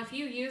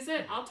you use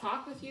it, I'll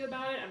talk with you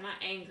about it. I'm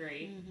not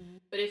angry.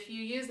 But if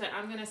you use it,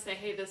 I'm going to say,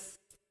 hey, this,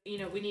 you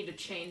know, we need to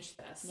change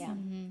this.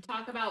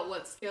 Talk about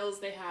what skills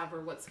they have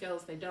or what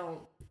skills they don't.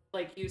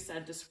 Like you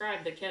said,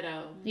 describe the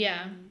kiddo.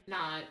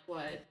 Not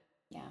what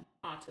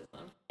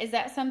autism. Is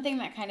that something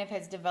that kind of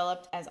has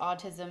developed as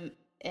autism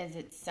as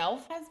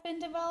itself has been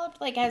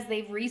developed? Like, as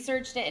they've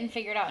researched it and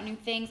figured out new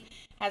things,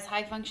 has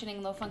high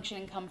functioning, low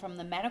functioning come from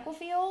the medical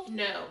field?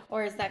 No.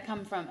 Or has that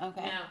come from,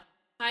 okay. No.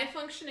 High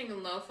functioning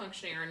and low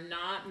functioning are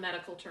not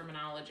medical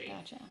terminology.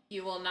 Gotcha.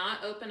 You will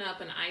not open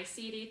up an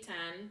ICD-10,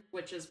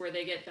 which is where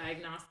they get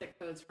diagnostic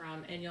codes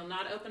from, and you'll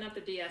not open up a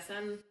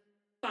DSM-5,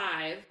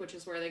 which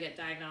is where they get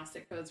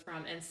diagnostic codes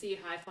from, and see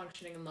high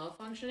functioning and low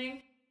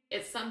functioning.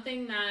 It's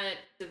something that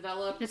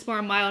developed... It's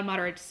more mild,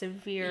 moderate,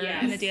 severe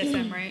in the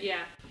DSM, right?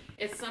 Yeah.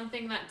 It's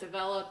something that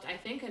developed, I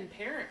think, in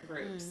parent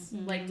groups,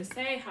 like to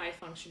say high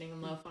functioning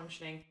and low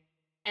functioning.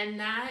 And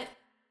that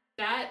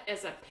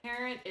as a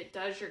parent, it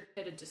does your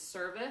kid a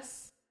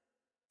disservice.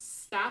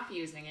 Stop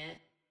using it.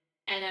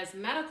 And as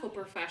medical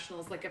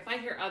professionals, like if I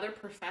hear other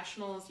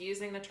professionals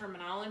using the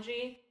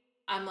terminology,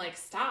 I'm like,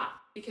 stop,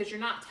 because you're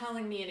not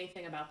telling me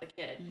anything about the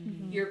kid.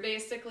 You're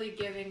basically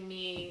giving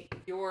me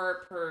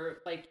your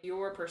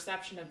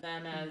perception of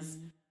them as,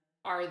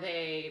 are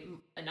they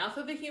enough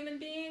of a human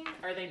being?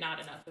 Are they not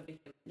enough of a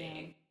human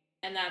being?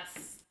 And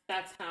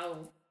that's how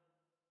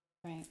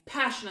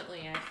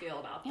passionately I feel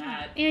about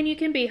that. And you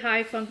can be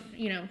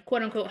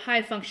quote unquote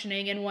high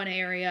functioning in one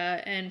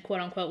area and quote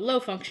unquote low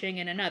functioning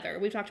in another.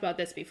 We've talked about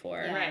this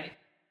before. Right.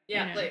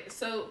 Yeah. You know. Like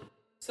so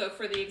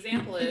for the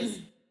example is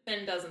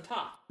Finn doesn't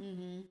talk.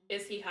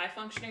 Is he high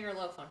functioning or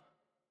low functioning?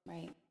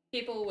 Right.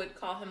 People would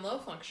call him low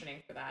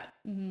functioning for that.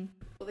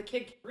 Well, the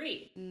kid can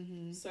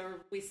read. So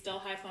are we still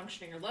high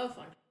functioning or low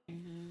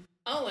functioning?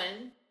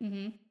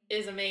 Owen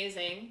is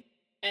amazing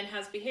and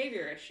has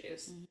behavior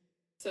issues.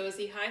 So is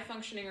he high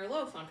functioning or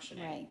low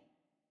functioning? Right.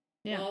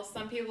 Yeah. Well,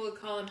 some people would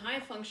call him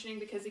high functioning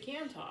because he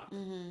can talk.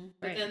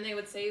 But then they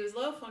would say he was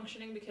low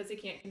functioning because he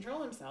can't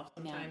control himself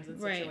sometimes in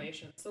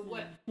situations. So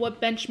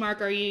what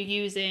benchmark are you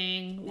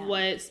using? Yeah.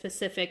 What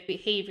specific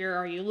behavior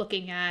are you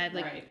looking at?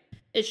 Like,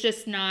 it's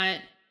just not,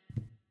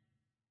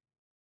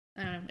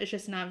 I don't know, it's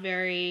just not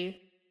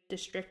very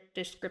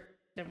descriptive.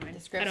 never mind. I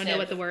Descriptive. don't know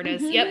what the word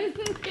is. Yep.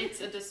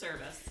 It's a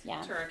disservice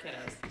Yeah. to our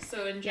kiddos.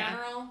 So in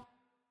general,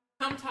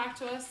 come talk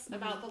to us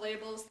about the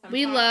labels. Come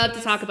We talk love to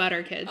us. talk about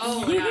our kids.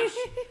 Oh my gosh.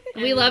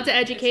 We And love to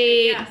it's-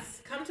 educate.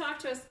 Yes, come talk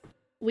to us.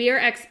 We are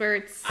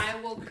experts. I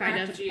will Kind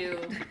correct of. you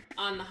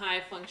on the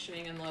high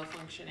functioning and low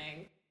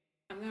functioning.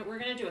 We're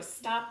gonna do a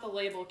stop the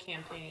label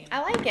campaign.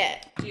 I like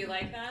it. Do you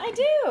like that? I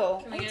do.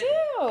 Can we I get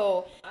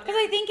do. Because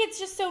I think it's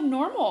just so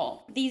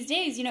normal these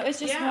days. You know, it's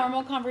just Yeah.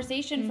 normal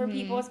conversation for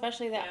people,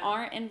 especially that Yeah.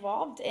 aren't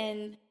involved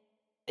in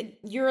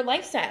your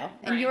lifestyle.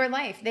 in Right. your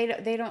life.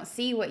 They don't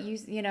see what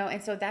you know,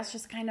 and so that's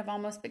just kind of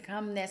almost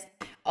become this,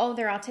 oh,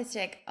 they're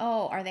autistic.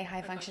 Oh, are they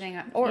high functioning?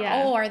 Or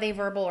Yeah. oh, are they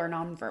verbal or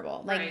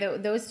nonverbal? Like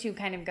Right. those two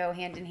kind of go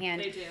hand in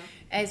hand They do.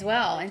 as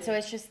well. They And so do.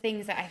 it's just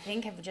things that I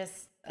think have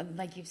just,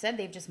 like you've said,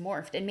 they've just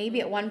morphed. And maybe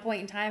at one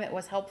point in time it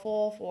was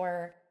helpful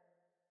for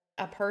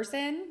a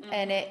person,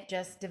 and it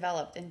just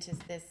developed into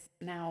this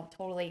now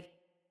totally.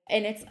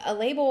 And it's a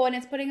label, and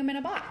it's putting them in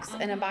a box,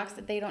 in a box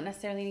that they don't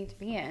necessarily need to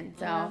be in.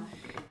 So,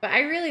 but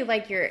I really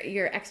like your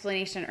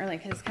explanation earlier,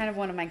 because it's kind of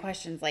one of my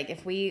questions. Like,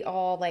 if we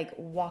all like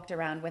walked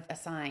around with a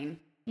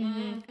sign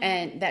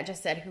and that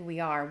just said who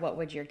we are, what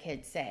would your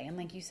kids say? And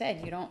like you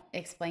said, you don't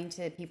explain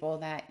to people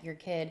that your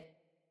kid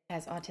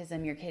has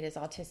autism, your kid is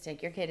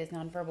autistic, your kid is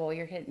nonverbal,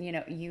 your kid, you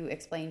know, you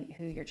explain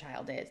who your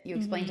child is. You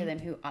explain to them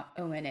who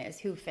Owen is,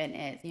 who Finn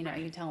is, you know,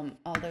 you tell them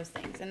all those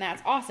things. And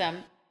that's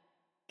awesome,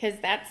 because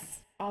that's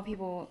all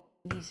people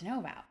need to know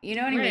about. You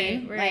know what I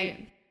mean?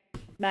 Right.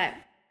 Like, but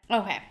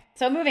okay.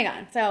 So moving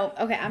on. So,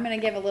 okay, I'm going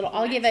to give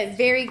I'll give a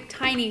very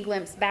tiny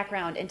glimpse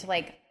background into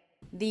like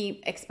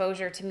the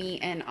exposure to me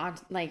and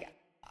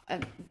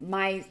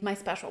my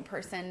special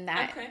person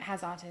that Okay.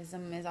 has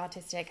autism, is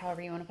autistic,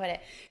 however you want to put it.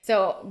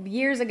 So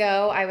years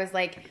ago, I was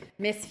like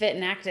misfit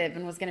and active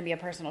and was going to be a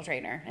personal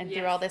trainer. And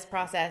through Yes. all this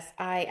process,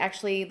 I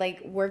actually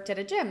like worked at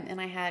a gym, and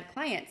I had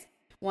clients.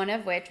 One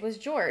of which was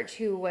George,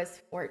 who was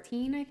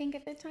 14, I think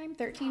at the time,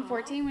 13,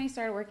 14 when he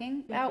started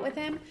working out with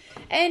him.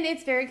 And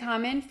it's very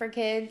common for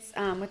kids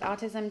with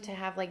autism to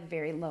have like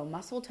very low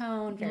muscle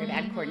tone, very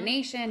bad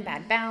coordination,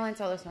 bad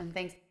balance, all those fun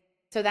things.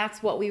 So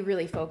that's what we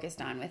really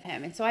focused on with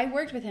him. And so I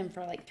worked with him for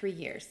like 3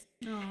 years.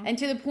 And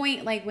to the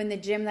point, like when the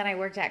gym that I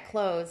worked at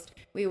closed,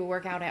 we would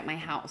work out at my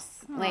house,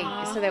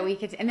 like so that we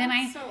could. And then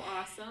That's so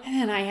awesome. and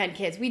then I had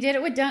kids. We did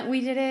it with we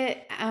did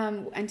it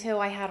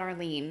until I had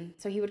Arlene.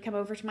 So he would come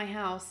over to my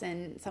house,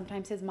 and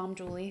sometimes his mom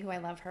Julie, who I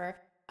love her,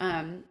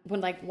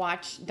 would like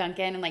watch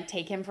Duncan and like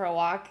take him for a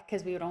walk,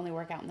 because we would only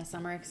work out in the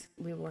summer 'cause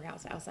we would work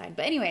out outside.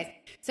 But anyways,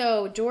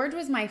 so George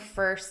was my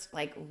first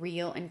like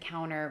real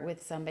encounter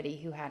with somebody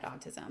who had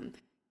autism.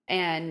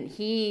 And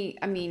he,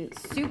 I mean,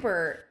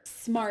 super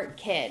smart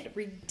kid,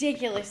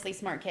 ridiculously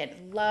smart kid,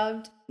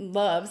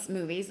 loves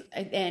movies.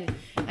 And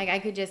like, I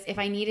could just, if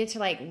I needed to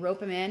like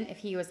rope him in, if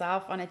he was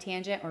off on a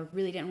tangent or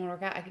really didn't want to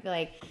work out, I could be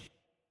like,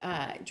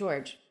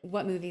 George,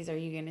 what movies are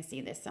you going to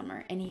see this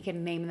summer? And he could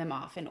name them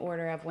off in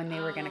order of when they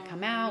were going to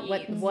come out,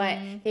 what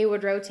they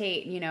would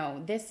rotate, you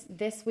know,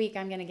 this week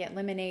I'm going to get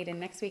lemonade, and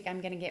next week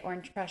I'm going to get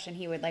orange crush. And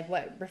he would like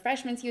what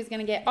refreshments he was going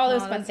to get, all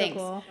those fun that's so things.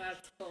 cool.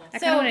 That's cool. I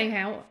So- kind of want to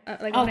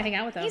hang out. Want to hang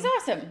out with him. He's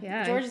awesome.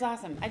 Yeah. George is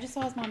awesome. I just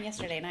saw his mom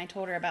yesterday, and I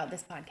told her about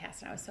this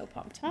podcast, and I was so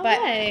pumped. Oh, but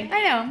yay.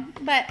 I know.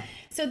 But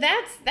so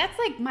that's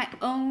like my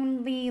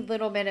only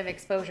little bit of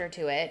exposure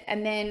to it.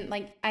 And then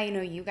like I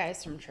know you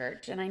guys from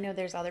church, and I know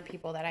there's other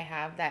people that I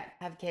have that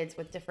have kids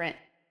with different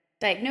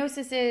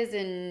diagnoses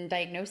and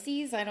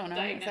diagnoses. I don't know.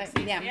 Diagnoses,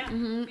 yeah. yeah.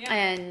 Mhm. Yeah.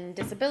 And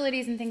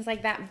disabilities and things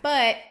like that.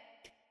 But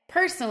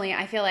personally,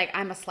 I feel like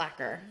I'm a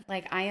slacker.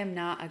 Like I am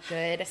not a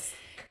good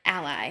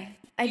ally.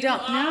 I don't.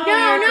 are. No, you're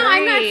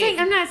I'm not great. saying.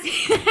 I'm not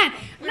saying that.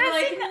 I'm We're not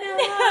like, saying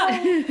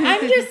that. No.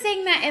 I'm just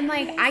saying that, and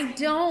like I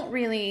don't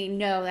really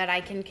know that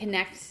I can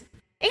connect.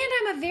 And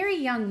I'm a very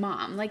young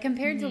mom, like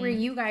compared to where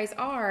you guys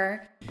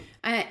are.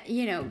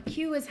 You know,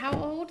 Q is how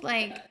old?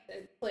 Like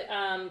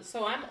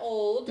So I'm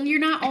old. you're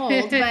not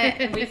old,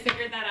 but We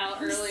figured that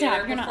out earlier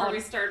Stop, you're not before old. we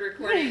started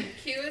recording.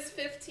 Q is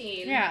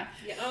 15. Yeah.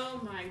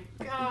 Oh my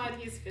God,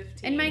 he's 15.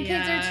 and my kids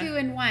Yeah. are 2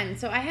 and 1,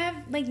 so I have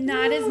like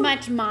not as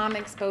much mom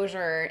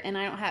exposure, and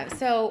I don't have.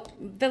 So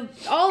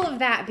all of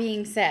that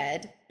being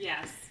said.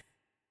 Yes.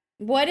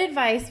 What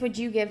advice would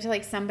you give to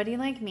like somebody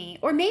like me,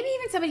 or maybe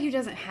even somebody who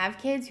doesn't have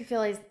kids, who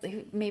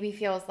maybe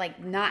feels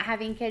like not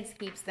having kids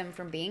keeps them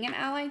from being an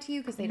ally to you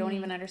because they don't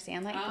even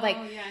understand that? Oh, like,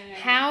 yeah.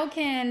 how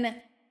can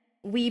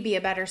we be a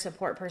better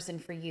support person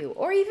for you,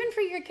 or even for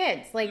your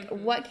kids? Like,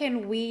 what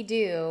can we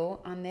do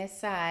on this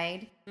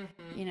side?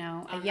 You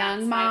know, On a that young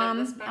side of mom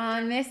the spectrum.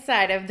 on this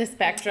side of the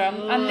spectrum,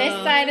 on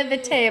this side of the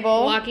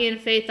table. Walking in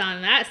faith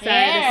on that side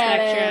Yeah, of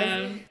the it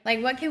spectrum.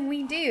 Like, what can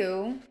we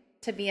do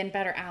to be a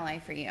better ally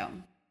for you?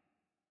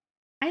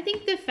 I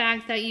think the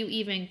fact that you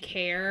even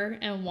care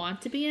and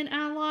want to be an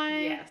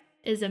ally Yes.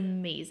 is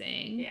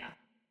amazing. Yeah.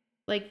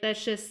 Like,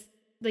 that's just,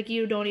 like,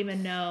 you don't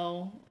even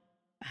know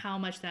how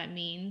much that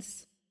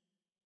means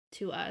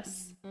to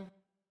us.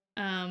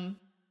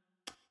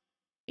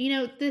 You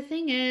know, the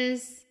thing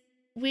is,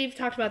 we've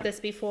talked about this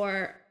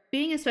before,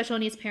 being a special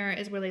needs parent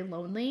is really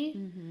lonely.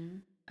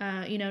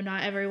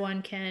 Not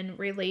everyone can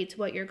relate to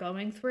what you're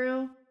going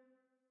through.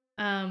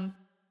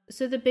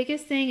 So the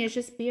biggest thing is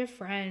just be a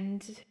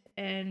friend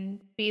and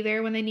be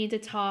there when they need to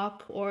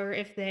talk, or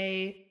if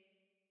they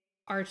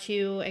are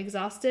too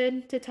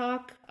exhausted to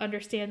talk,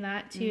 understand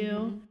that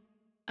too.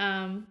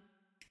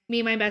 Me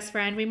and my best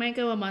friend, we might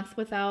go a month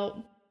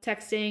without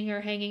texting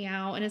or hanging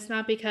out, and it's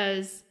not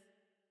because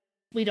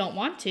we don't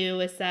want to,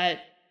 it's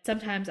that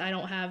sometimes I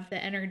don't have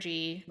the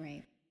energy.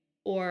 Right.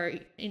 Or,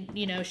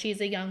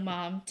 she's a young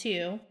mom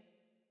too.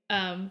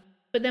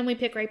 But then we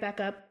pick right back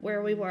up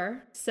where we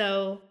were.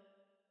 So,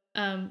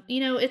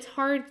 it's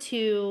hard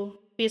to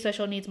be a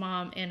special needs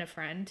mom and a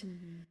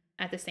friend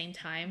at the same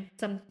time.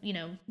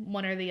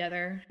 One or the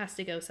other has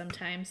to go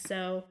sometimes.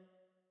 So,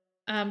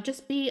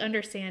 just be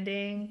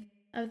understanding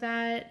of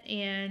that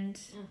and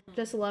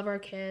just love our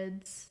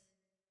kids.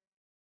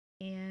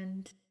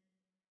 And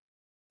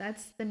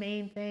that's the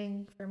main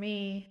thing for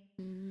me.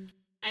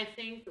 I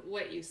think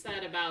what you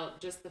said about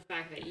just the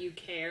fact that you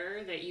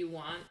care, that you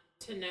want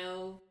to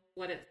know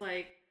what it's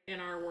like in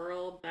our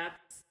world,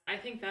 I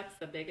think that's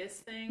the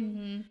biggest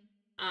thing.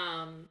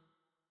 And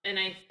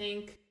I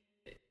think,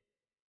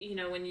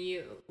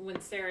 when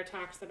Sarah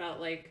talks about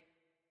like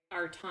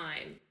our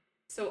time,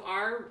 so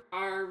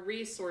our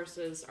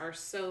resources are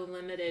so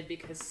limited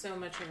because so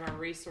much of our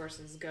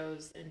resources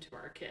goes into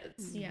our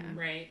kids. Yeah.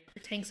 Right?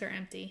 Our tanks are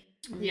empty.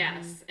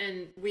 Yes.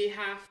 And we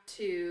have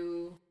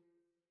to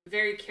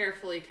very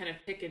carefully kind of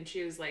pick and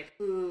choose, like,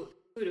 who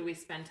do we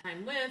spend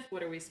time with?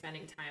 What are we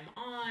spending time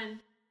on?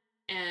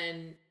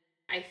 And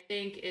I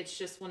think it's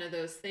just one of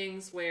those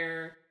things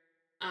where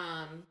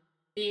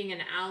being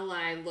an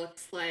ally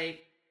looks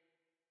like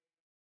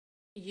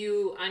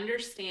you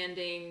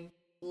understanding,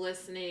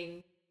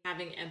 listening,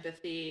 having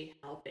empathy,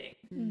 helping.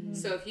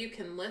 So if you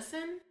can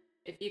listen,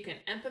 if you can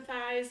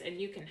empathize,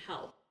 and you can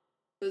help,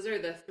 those are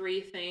the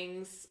three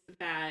things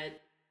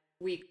that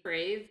we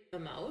crave the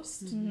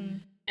most.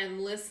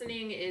 And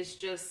listening is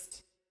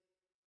just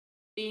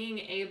being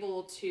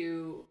able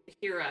to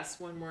hear us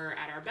when we're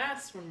at our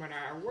best, when we're at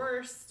our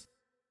worst.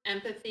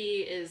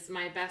 Empathy is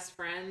my best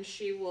friend.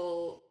 She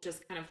will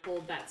just kind of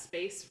hold that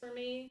space for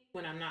me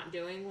when I'm not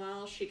doing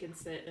well. She can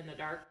sit in the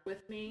dark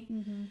with me.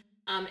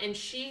 And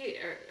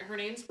her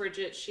name's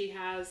Bridget. She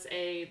has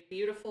a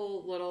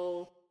beautiful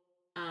little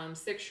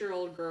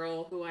 6-year-old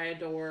girl who I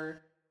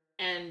adore.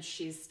 And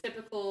she's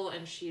typical,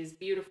 and she's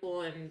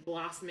beautiful and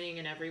blossoming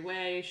in every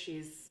way.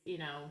 She's,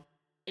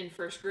 in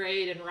first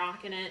grade and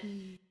rocking it.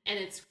 And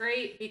it's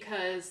great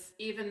because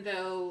even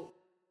though,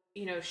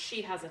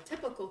 she has a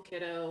typical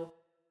kiddo,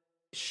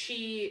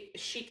 she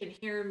can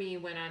hear me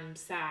when I'm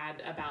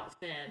sad about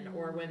Finn,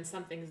 or when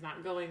something's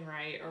not going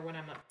right, or when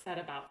I'm upset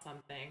about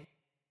something.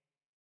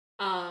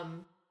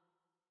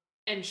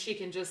 And she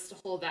can just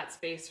hold that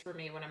space for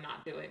me when I'm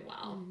not doing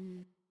well.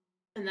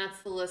 And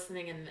that's the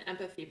listening and the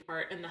empathy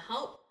part. And the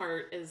help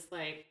part is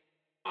like,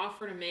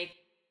 offer to make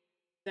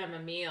them a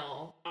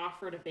meal,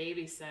 offer to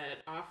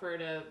babysit, offer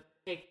to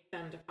take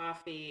them to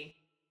coffee,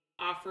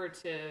 offer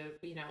to,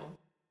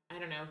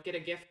 get a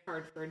gift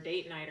card for a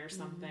date night or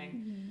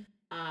something.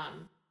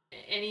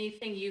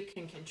 Anything you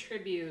can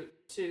contribute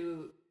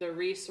to the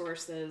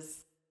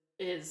resources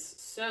is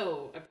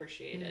so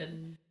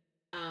appreciated.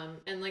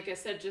 And like I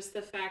said, just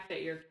the fact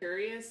that you're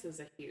curious is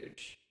a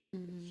huge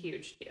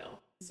deal.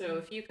 So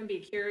if you can be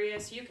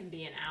curious, you can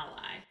be an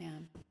ally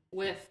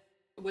with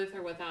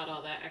or without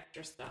all that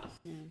extra stuff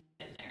in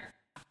there.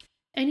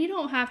 And you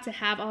don't have to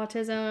have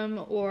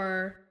autism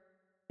or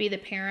be the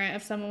parent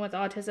of someone with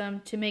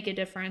autism to make a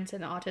difference in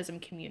the autism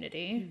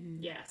community.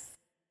 Yes.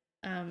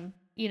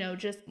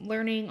 Just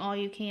learning all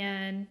you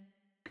can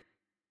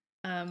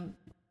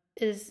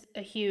is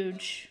a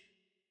huge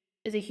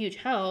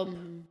help.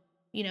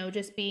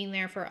 Just being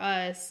there for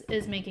us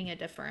is making a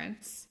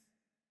difference.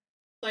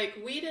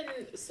 Like,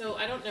 so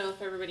I don't know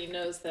if everybody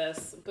knows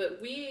this, but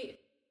we,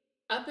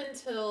 up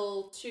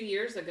until 2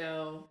 years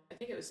ago, I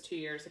think it was 2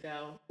 years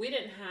ago, we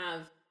didn't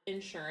have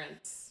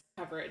insurance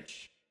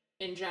coverage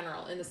in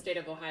general in the state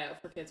of Ohio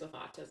for kids with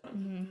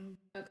autism.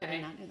 Okay. I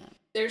did not know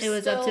that. It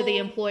was up to the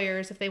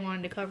employers if they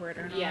wanted to cover it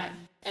or not. Yeah.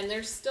 And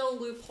there's still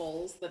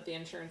loopholes that the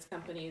insurance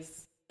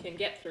companies can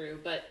get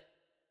through, but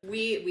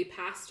we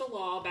passed a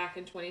law back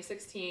in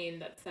 2016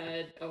 that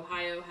said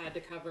Ohio had to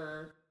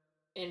cover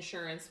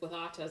insurance with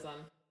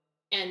autism,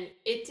 and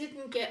it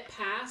didn't get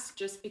passed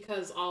just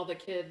because all the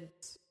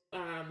kids,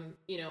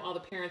 all the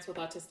parents with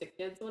autistic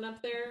kids went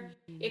up there.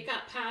 It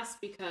got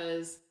passed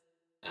because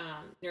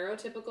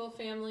neurotypical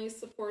families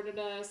supported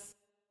us,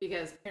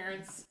 because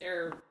parents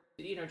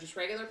just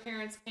regular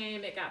parents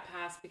came. It got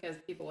passed because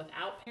people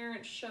without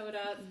parents showed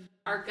up.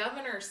 Our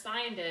governor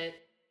signed it.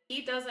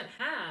 He doesn't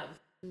have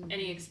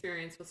any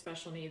experience with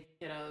special needs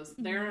kiddos.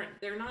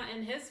 They're not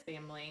in his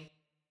family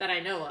that I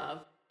know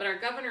of. But our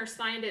governor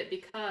signed it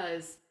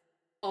because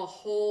a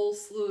whole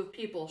slew of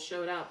people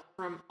showed up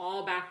from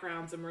all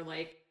backgrounds and were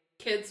like,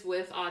 kids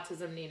with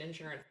autism need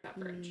insurance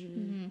coverage.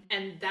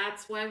 And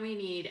that's why we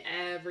need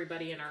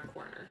everybody in our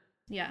corner.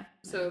 Yeah.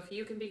 So if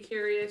you can be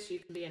curious, you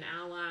can be an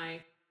ally,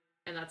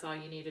 and that's all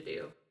you need to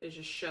do is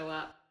just show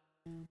up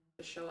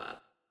to show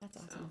up. That's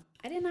awesome. So.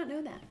 I did not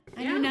know that.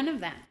 I Yeah. knew none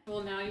of that.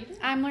 Well, now you do.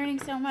 I'm learning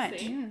so much.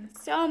 See?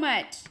 So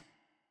much.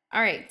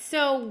 All right.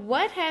 So,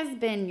 what has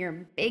been your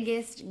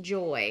biggest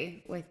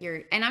joy with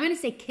your, and I'm going to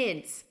say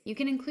kids. You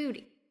can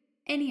include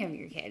any of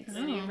your kids.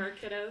 Any of our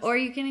kiddos. Or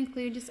you can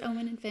include just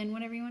Owen and Finn,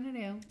 whatever you want to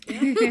do.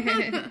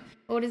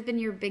 What has been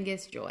your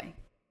biggest joy?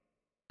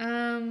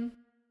 So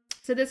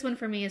this one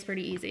for me is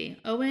pretty easy.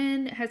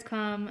 Owen has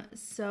come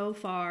so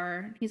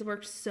far. He's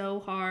worked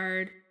so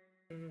hard.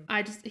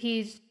 I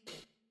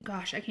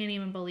can't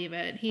even believe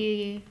it.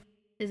 He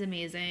is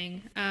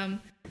amazing.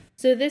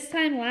 So this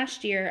time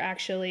last year,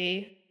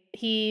 actually,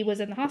 he was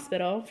in the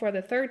hospital for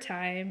the third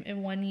time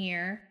in 1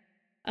 year.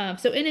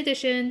 So in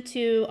addition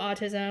to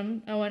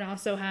autism, Owen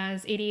also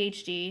has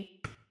ADHD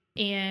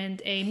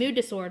and a mood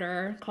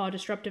disorder called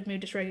disruptive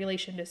mood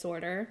dysregulation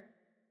disorder.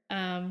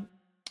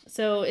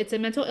 So it's a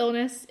mental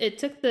illness. It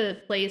took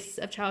the place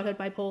of childhood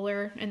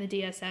bipolar in the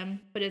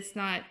DSM, but it's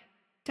not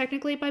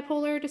technically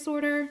bipolar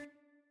disorder.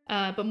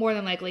 But more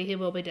than likely, he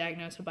will be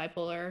diagnosed with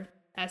bipolar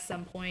at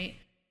some point.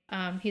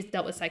 He's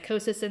dealt with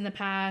psychosis in the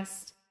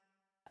past.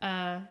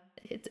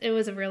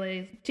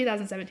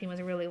 2017 was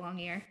a really long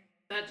year.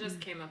 That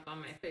just came up on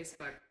my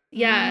Facebook.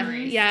 Yeah,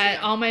 memories, yeah.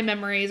 too. All my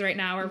memories right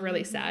now are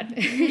really sad.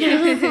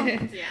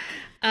 Yeah.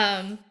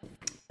 Yeah.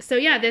 So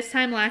yeah, this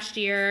time last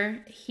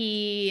year,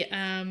 he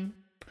had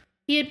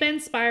been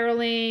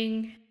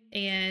spiraling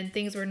and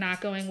things were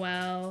not going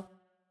well.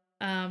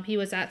 He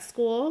was at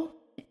school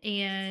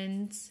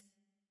and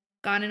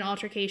got in an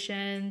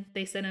altercation.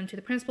 They sent him to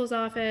the principal's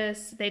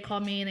office. They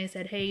called me and they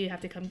said, "Hey, you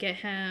have to come get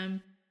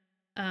him."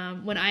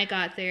 When I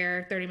got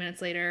there 30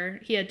 minutes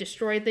later, he had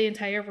destroyed the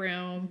entire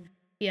room.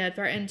 He had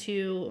threatened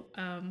to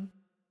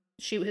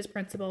shoot his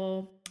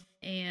principal,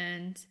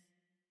 and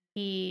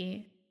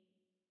he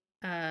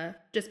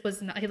just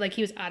was not,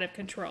 he was out of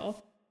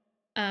control.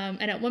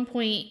 And at one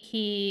point,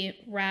 he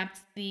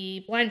wrapped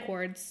the blind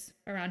cords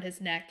around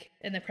his neck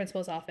in the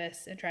principal's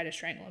office and tried to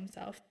strangle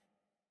himself.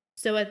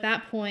 So at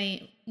that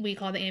point, we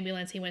called the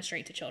ambulance. He went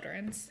straight to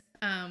Children's.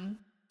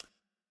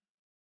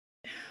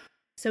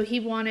 So he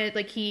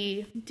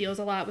deals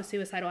a lot with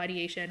suicidal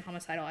ideation,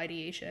 homicidal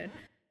ideation.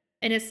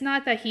 And it's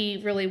not that he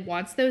really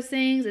wants those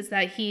things. It's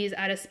that he's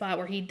at a spot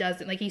where he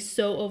doesn't, he's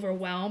so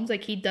overwhelmed,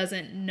 he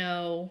doesn't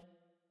know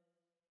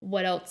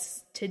what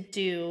else to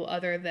do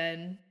other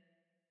than,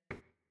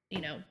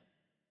 I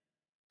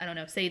don't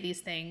know, say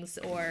these things,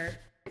 or,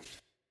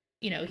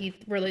 he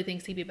really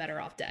thinks he'd be better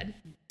off dead.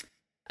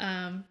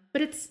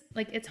 But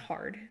it's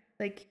hard.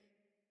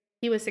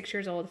 He was 6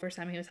 years old the first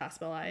time he was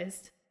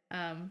hospitalized.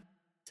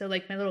 So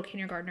my little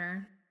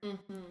kindergartner,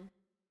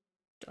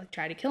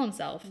 tried to kill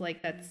himself.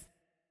 That's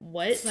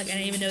what? I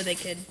didn't even know they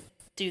could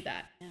do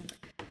that.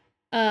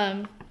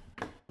 Yeah.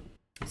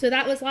 So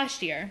that was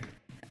last year.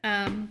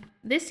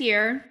 This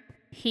year,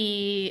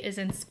 he is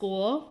in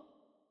school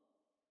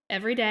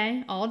every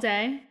day, all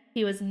day.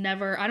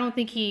 I don't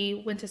think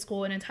he went to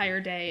school an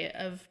entire day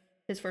of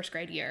his first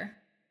grade year.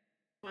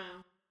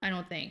 Wow. I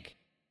don't think.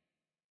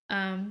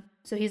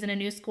 So he's in a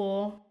new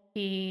school.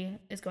 He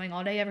is going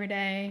all day, every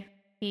day.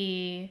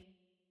 When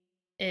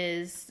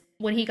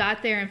he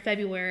got there in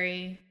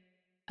February,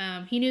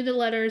 he knew the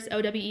letters O,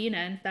 W, E, and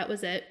N. That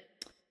was it.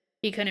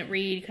 He couldn't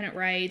read, couldn't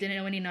write, didn't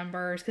know any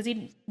numbers, because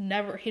he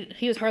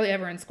was hardly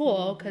ever in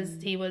school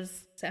because he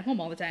was at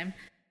home all the time.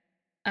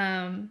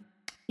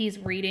 He's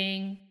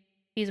reading,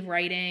 he's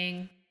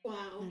writing. Wow.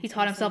 He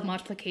taught himself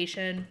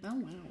multiplication.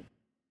 Oh,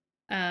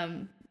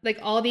 wow.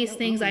 All these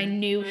things I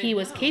knew he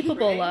was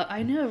capable of.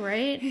 I know,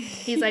 right?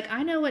 He's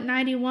I know what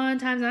 91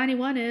 times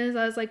 91 is.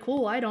 I was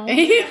cool, I don't.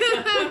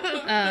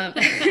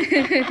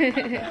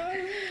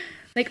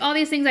 All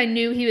these things I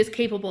knew he was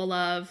capable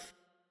of,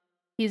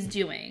 he's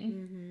doing.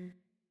 Mm-hmm.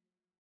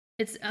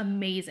 It's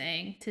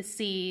amazing to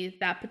see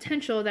that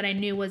potential that I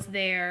knew was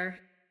there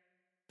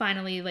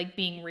finally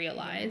being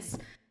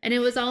realized. And it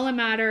was all a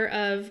matter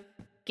of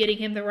getting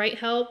him the right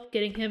help,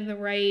 getting him the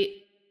right,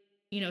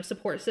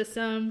 support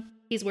system.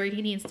 He's where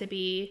he needs to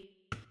be,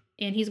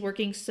 and he's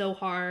working so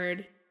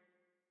hard,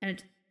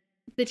 and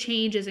the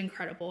change is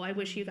incredible. I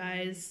wish you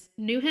guys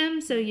knew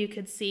him so you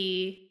could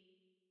see.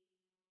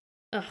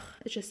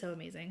 It's just so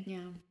amazing.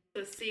 Yeah.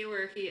 To see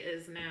where he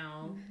is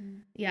now,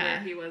 Yeah.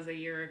 where he was a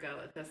year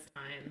ago at this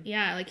time.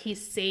 Yeah,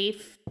 he's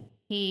safe.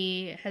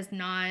 He has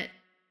not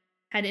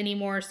had any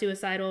more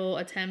suicidal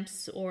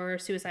attempts or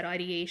suicidal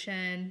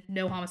ideation,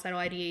 no homicidal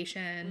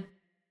ideation.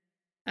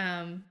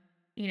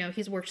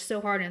 He's worked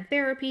so hard in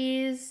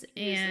therapies,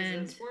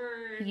 and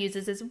he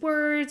uses his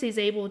words. He's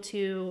able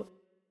to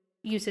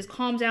use his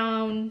calm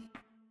down,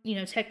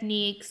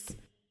 techniques,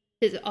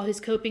 all his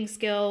coping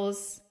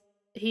skills.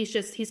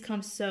 He's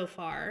come so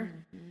far.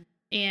 Mm-hmm.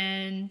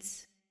 And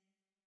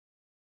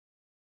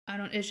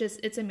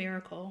it's a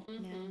miracle.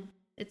 Mm-hmm.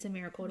 It's a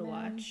miracle to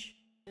watch.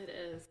 It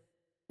is.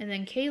 And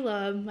then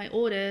Caleb, my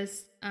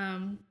oldest,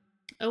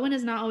 Owen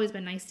has not always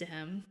been nice to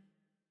him.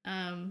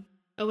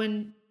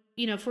 Owen,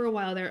 for a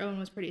while there, Owen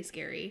was pretty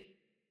scary,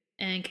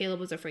 and Caleb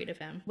was afraid of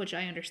him, which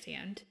I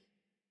understand.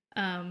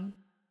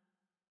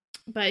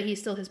 But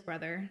he's still his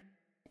brother,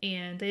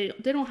 and they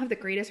don't have the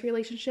greatest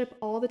relationship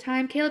all the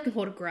time. Caleb can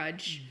hold a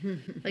grudge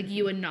like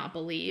you would not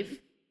believe.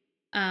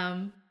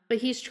 But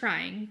he's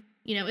trying.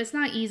 You know, it's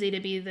not easy to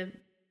be the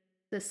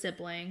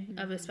sibling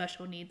of a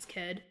special needs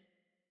kid.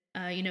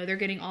 You know, they're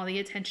getting all the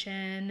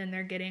attention and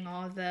they're getting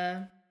all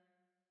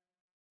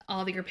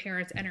your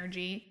parents'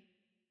 energy.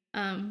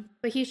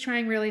 But he's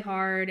trying really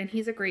hard, and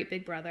he's a great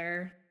big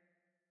brother,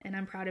 and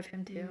I'm proud of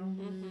him too.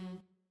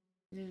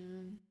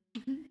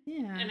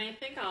 Yeah. And I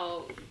think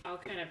I'll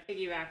kind of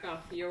piggyback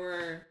off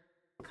your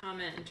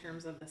comment in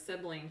terms of the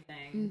sibling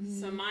thing.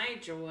 So my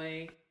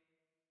joy,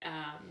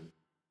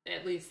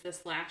 at least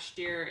this last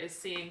year, is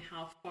seeing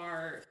how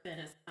far Finn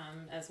has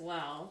come as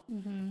well.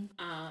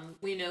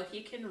 We know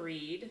he can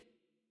read.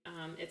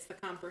 It's the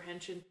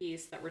comprehension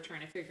piece that we're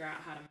trying to figure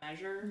out how to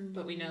measure,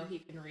 but we know he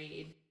can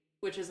read,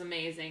 which is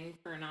amazing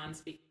for a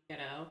non-speaking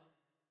kiddo.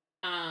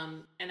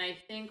 And I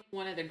think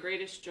one of the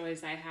greatest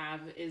joys I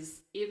have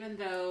is, even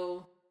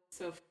though,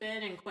 so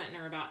Finn and Quentin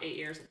are about 8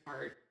 years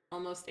apart,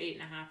 almost 8.5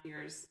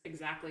 years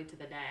exactly to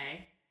the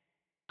day.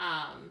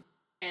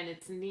 And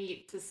it's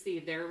neat to see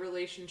their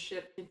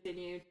relationship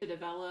continue to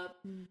develop.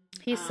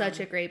 He's such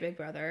a great big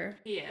brother.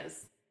 He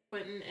is.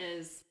 Quentin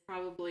is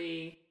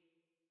probably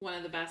one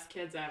of the best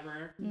kids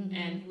ever.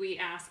 And we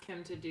ask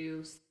him to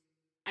do,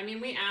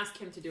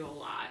 a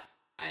lot.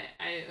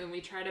 And we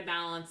try to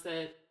balance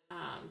it.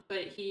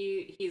 But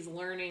he's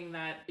learning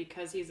that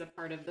because he's a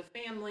part of the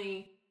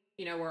family,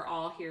 you know, we're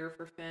all here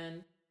for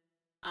Finn.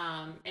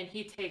 And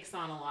he takes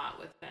on a lot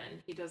with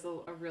Finn. He does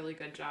a really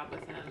good job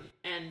with him.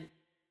 And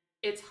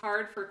it's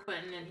hard for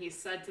Quentin, and he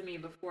said to me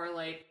before,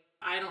 like,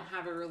 I don't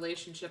have a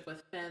relationship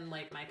with Finn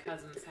like my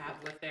cousins have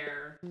with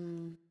their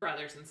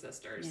brothers and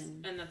sisters.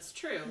 Yeah. And that's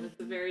true.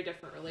 It's a very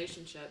different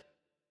relationship.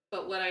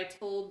 But what I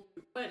told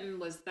Quentin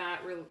was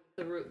that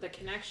the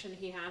connection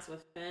he has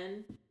with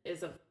Finn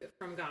is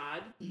from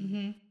God.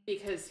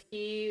 Because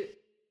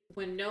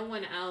when no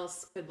one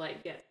else could,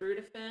 like, get through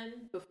to Finn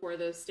before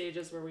those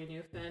stages where we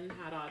knew Finn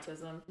had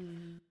autism,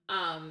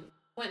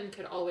 Quentin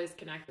could always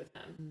connect with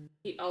him.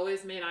 He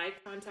always made eye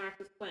contact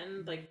with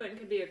Quentin. Like, Quentin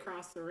could be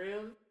across the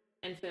room,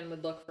 and Finn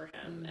would look for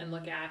him and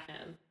look at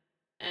him.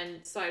 And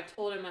so I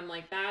told him, I'm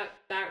like,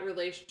 that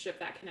relationship,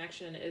 that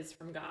connection is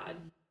from God.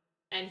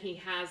 And he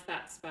has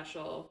that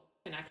special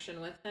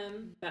connection with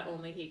him that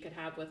only he could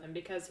have with him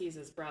because he's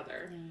his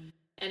brother.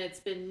 And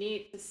it's been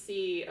neat to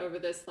see over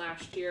this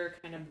last year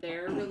kind of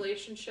their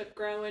relationship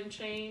grow and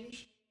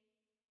change.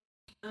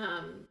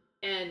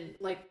 And,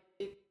 like,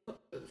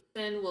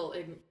 Finn will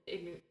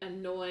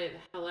annoy the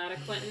hell out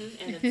of Quentin,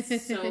 and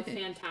it's so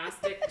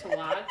fantastic to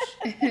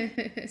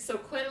watch. So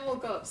Quentin will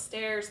go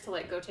upstairs to,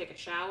 like, go take a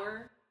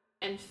shower,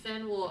 and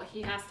Finn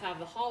he has to have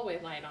the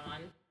hallway light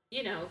on,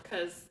 you know,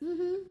 because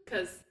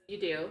you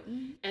do.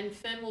 And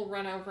Finn will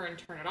run over and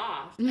turn it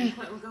off, and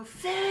Quentin will go,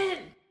 Finn,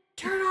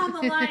 turn on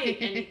the light,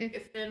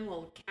 and Finn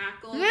will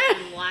cackle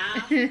and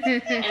laugh,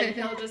 and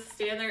he'll just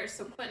stand there.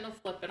 So Quentin will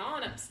flip it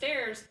on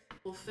upstairs.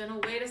 Well, Finn will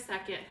wait a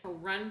second. He'll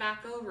run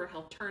back over.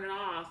 He'll turn it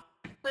off.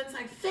 Quinn's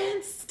like,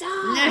 Finn,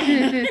 stop!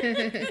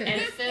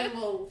 And Finn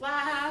will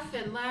laugh,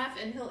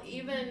 and he'll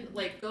even,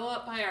 like, go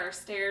up by our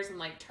stairs and,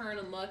 like, turn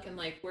and look, and,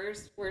 like,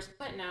 where's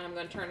Quentin now? I'm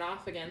going to turn it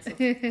off again. So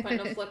Quentin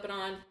will flip it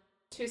on.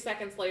 2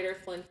 seconds later,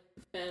 Finn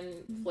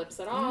flips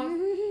it off,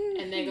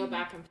 and they go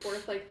back and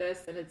forth like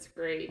this, and it's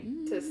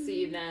great to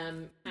see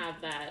them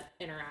have that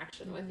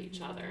interaction with each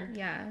other.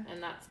 Yeah.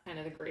 And that's kind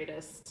of the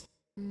greatest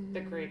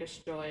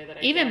joy that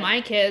I Even get.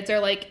 my kids are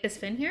like, is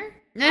Finn here?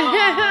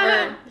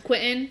 Or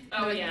Quentin?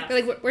 Oh, yeah.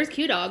 They're like, where's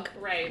Q-Dog?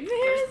 Right.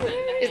 Where's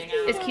Quentin to hang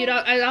out? Is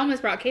Q-Dog? I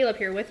almost brought Caleb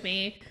here with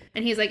me,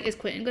 and he's like, is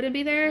Quentin going to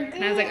be there?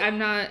 And I was like,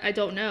 I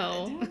don't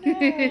know.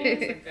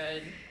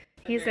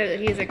 He's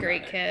a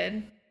great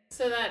kid.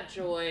 So that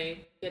joy,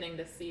 getting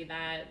to see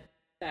that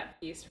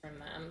piece from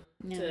them,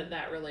 to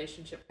that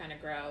relationship kind of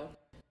grow,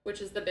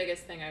 which is the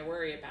biggest thing I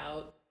worry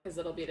about, because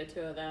it'll be the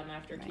two of them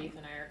after Keith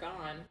and I are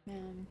gone.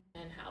 And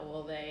how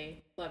will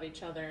they love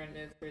each other and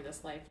move through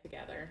this life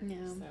together?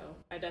 So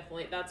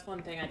that's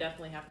one thing I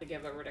definitely have to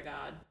give over to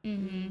God.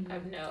 I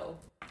have no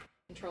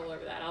control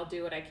over that. I'll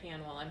do what I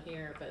can while I'm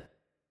here, but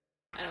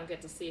I don't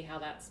get to see how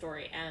that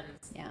story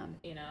ends.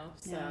 You know,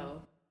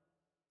 so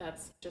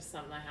that's just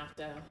something I have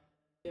to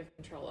give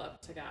control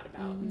up to God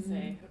about and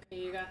say,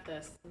 okay, you got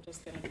this. I'm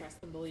just going to trust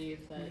and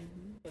believe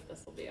that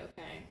this will be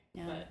okay.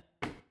 But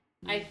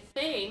I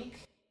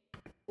think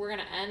we're going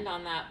to end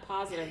on that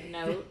positive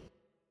note,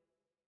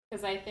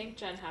 because I think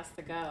Jen has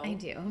to go. I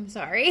do. I'm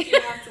sorry.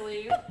 You have to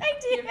leave. I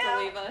do. You have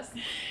to leave us.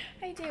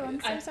 I do. I'm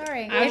so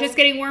sorry. I was just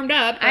getting warmed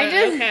up.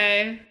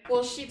 Okay.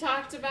 Well, she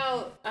talked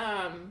about,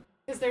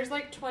 because there's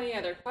like 20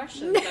 other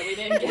questions that we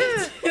didn't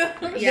get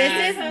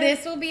to.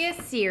 This will be a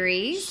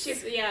series. She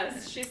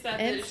said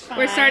that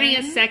we're starting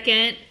a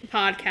second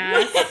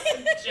podcast.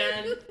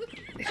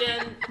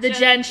 The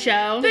Jen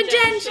Show. The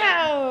Jen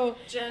Show.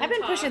 Jen I've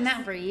been talks. pushing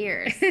that for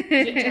years.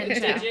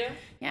 Did you?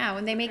 Yeah,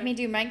 when they make me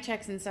do mic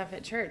checks and stuff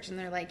at church, and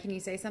they're like, "Can you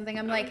say something?"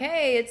 I'm like,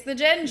 "Hey, it's the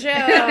Jen show."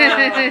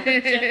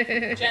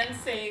 Jen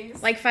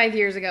sings. Like 5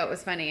 years ago, it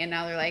was funny, and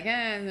now they're like,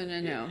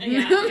 no.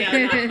 Yeah, not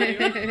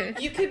funny.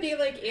 You could be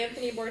like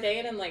Anthony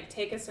Bourdain and like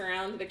take us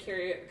around to the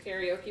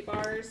karaoke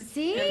bars.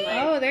 See? And,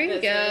 like, Oh, there you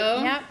visit,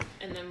 go. Yep.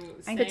 And then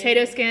And sing.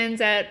 Potato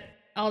skins at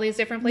all these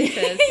different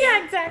places.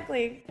 Yeah,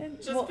 exactly.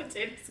 Just Well,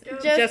 potato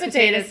skins. just potato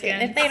potato skins.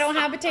 skins. If they don't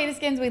have potato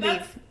skins, we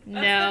That's leave.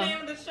 No. the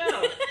name of the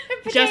show.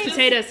 Just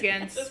potato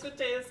skins. Just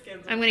potato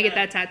skins. I'm gonna get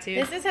that tattooed.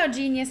 This is how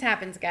genius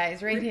happens,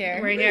 guys. Right here.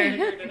 Right Figured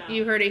here. it out.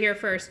 You heard it here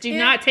first. Do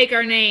not take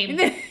our name.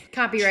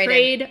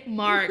 Copyrighted.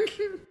 Trademark.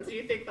 Do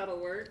you think that'll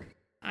work?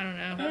 I don't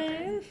know.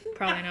 Okay.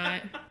 Probably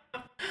not.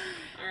 All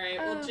right.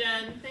 Well,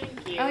 Jen,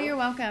 thank you. Oh, you're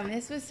welcome.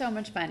 This was so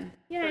much fun.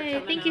 Yay!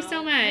 coming Thank you so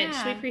out. much.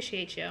 Yeah. We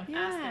appreciate you. asking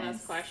Yes,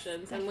 us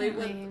questions, and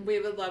definitely. we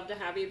would love to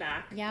have you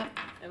back. Yep.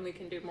 And we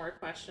can do more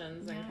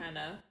questions and Yeah. kind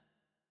of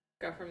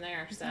go from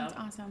there. Sounds So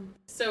awesome.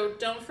 so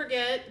don't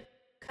forget,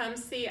 come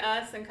see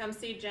us and come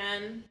see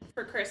Jen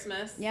for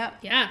Christmas. Yep.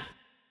 Yeah.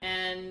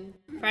 And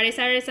Friday,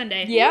 Saturday,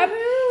 Sunday. Yep.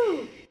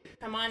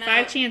 come on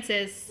 5 out.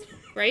 chances,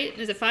 right?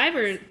 Is it 5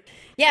 or?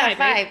 Yeah, 5,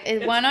 five. right?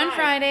 It's One on 5.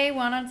 Friday,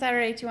 one on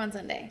Saturday, 2 on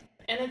Sunday.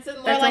 And it's in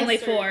That's Lancaster. only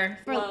 4.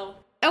 Well,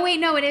 Oh wait,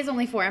 no, it is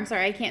only 4. I'm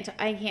sorry, I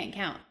can't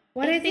count.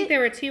 Why did I Is think it? there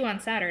were 2 on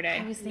Saturday?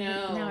 I was thinking.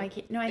 No. No, I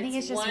can't. No, I think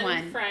it's just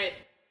one. Friday.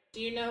 Do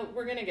you know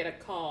we're gonna get a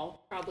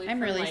call probably? I'm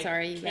from, really like,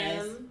 sorry, you Kim,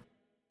 guys.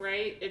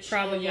 Right? She'll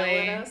Probably. yell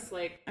at us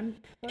like, I'm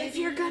if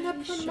you're gonna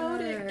pretty promote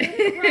sure. it, get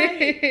it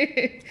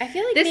right. I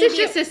feel like This maybe is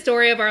just a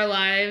story of our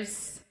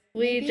lives.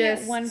 We maybe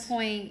just at one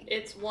point.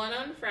 It's 1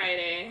 on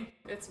Friday,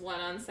 it's 1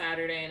 on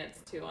Saturday, and it's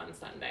 2 on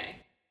Sunday.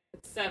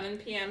 It's 7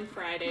 p.m.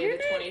 Friday, You're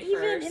the not 21st.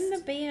 even in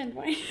the band.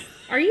 Why?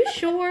 Are you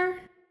sure?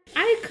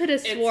 I could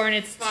have sworn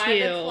it's 5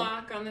 2.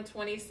 o'clock on the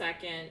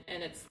 22nd,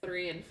 and it's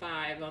 3 and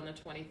 5 on the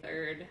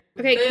 23rd.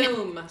 Okay, Kim-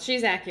 Boom.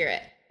 She's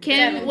accurate.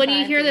 Kim, 7, when you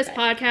 5, hear this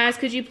 5. podcast,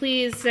 could you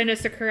please send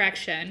us a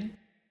correction?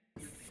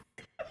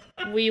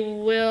 We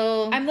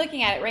will. I'm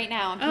looking at it right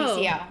now on Oh.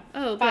 PCO.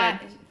 Oh, good.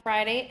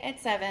 Friday at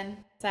 7,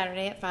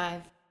 Saturday at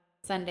 5,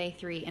 Sunday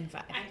 3 and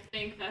 5. I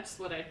think that's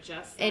what I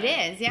just said. It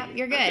is. Yep,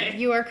 you're good. Okay.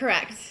 You are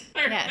correct.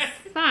 Yes.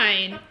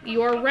 Fine.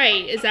 You're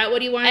right. Is that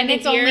what you wanted And to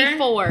it's hear? only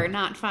 4,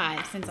 not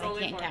 5, since I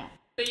Only can't 4. count.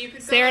 But you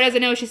could Sarah go,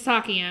 doesn't know what she's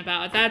talking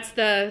about. That's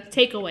the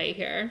takeaway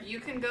here. You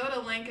can go to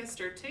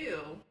Lancaster too,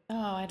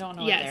 Oh, I don't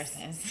know Yes. what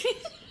theirs is.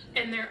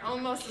 and they're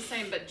almost the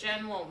same. But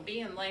Jen won't be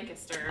in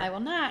Lancaster. I will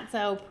not,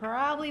 so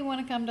probably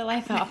want to come to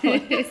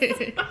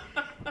Lifeopolis.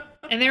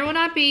 And there will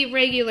not be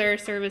regular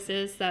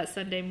services that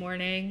Sunday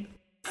morning.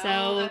 So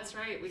oh, that's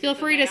right. We feel get the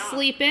free day to off.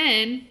 sleep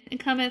in and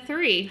come at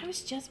 3. I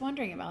was just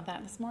wondering about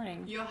that this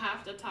morning. You'll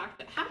have to talk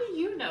to. How do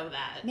you know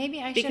that? Maybe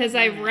I should Because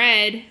have I done that.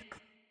 read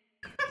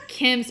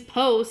Kim's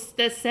post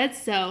that said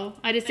so.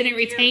 I just didn't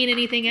Thank you. retain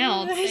anything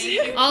else. Thank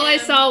you, All I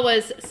Kim. saw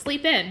was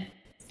sleep in.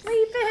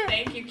 Sleep in.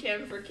 Thank you,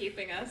 Kim, for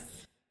keeping us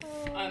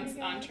Oh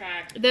on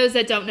track Those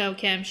that don't know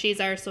Kim,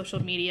 she's our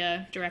social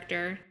media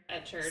director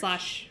at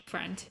church. /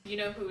 friend. You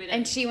know who it is.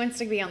 And she wants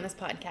to be on this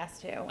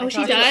podcast too. Oh, I she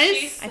talked-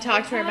 does? I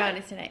talked to her about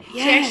it today.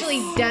 Yes. She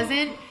actually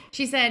doesn't.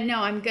 She said, "No,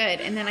 I'm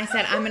good." And then I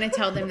said, "I'm going to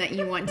tell them that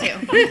you want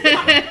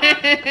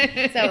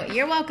to." So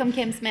you're welcome,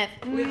 Kim Smith.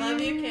 We love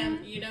you,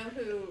 Kim. You know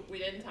who we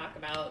didn't talk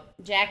about?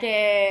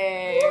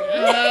 Jackie.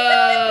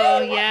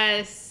 Oh,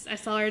 yes. I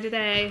saw her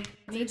today.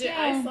 Me too.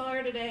 I saw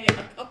her today a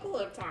couple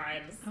of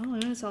times. Oh, I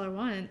only saw her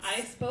once.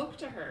 I spoke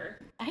to her.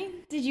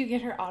 Did you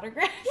get her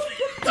autograph?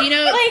 Do you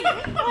know,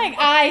 like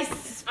I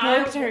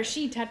spoke to her.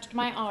 She touched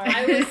my arm.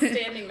 I was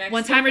standing next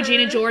one to time her.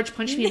 Regina George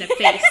punched me in the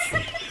face.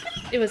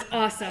 It was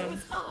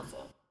awesome.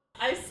 Awful.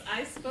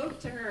 I spoke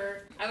to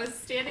her. I was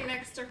standing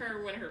next to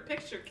her when her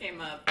picture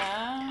came up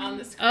on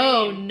the screen.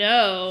 Oh,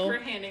 no. For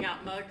handing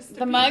out mugs to The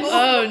people. mugs?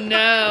 Oh,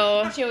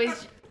 no.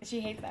 She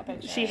hates that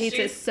picture. She hates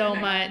She's it so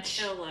gonna much.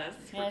 kill us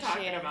for Yeah, she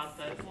talking is. about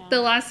this. Yeah. The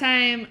last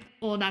time,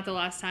 well, not the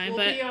last time,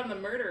 We'll but be on the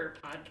murder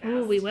podcast.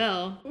 ooh, we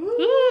will. Ooh,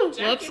 Ooh,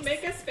 Jackie, whoops.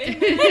 make us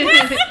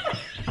famous.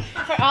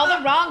 For all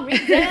the wrong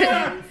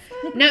reasons.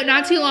 No,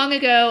 not too long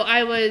ago,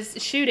 I was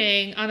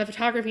shooting on the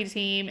photography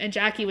team, and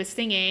Jackie was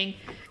singing,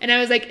 and I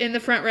was like in the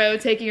front row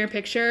taking her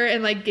picture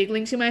and like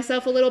giggling to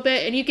myself a little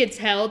bit, and you could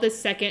tell the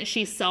second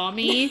she saw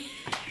me,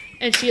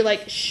 and she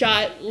like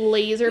shot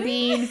laser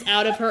beams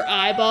out of her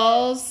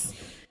eyeballs.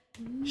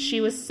 She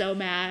was so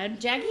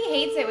mad. Jackie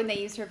hates it when they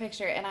use her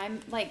picture, and I'm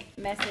like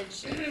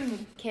message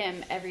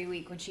Kim every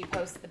week when she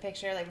posts the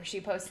picture, like where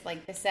she posts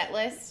like the set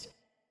list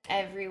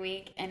every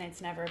week, and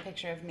it's never a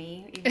picture of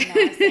me, even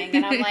though I sing.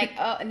 And I'm like,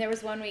 oh, and there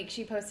was one week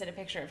she posted a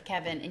picture of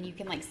Kevin, and you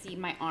can like see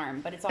my arm,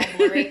 but it's all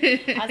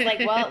blurry. I was like,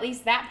 well, at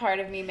least that part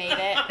of me made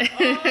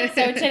it.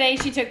 So today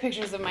she took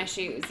pictures of my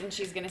shoes, and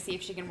she's gonna see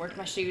if she can work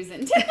my shoes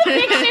into the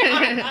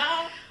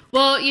picture.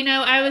 Well, you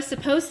know, I was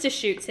supposed to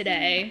shoot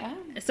today,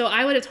 Oh. so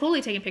I would have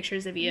totally taken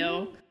pictures of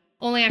you,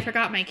 only I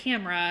forgot my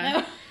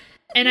camera.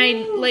 And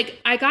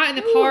I got in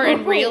the car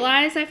and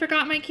realized I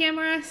forgot my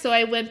camera, so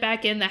I went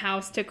back in the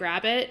house to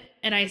grab it,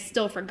 and I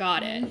still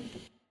forgot it.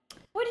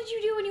 What did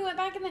you do when you went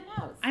back in the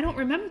house? I don't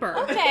remember.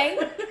 Okay.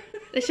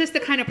 It's just the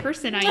kind of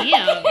person I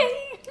am.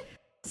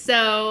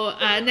 So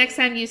next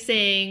time you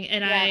sing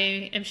and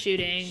I am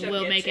shooting, She'll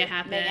we'll get make you. it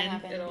happen. Make it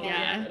happen. It'll,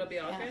 Yeah. it'll be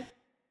all good.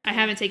 I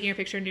haven't taken your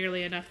picture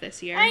nearly enough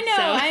this year. I know.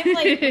 so. I've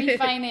like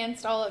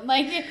refinanced all of you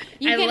I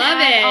can love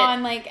add it.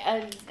 on like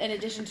an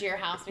addition to your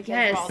house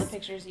because of all the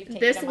pictures you've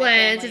taken. This of my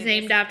lens family. is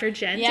named after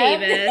Jen Yep,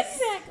 Davis.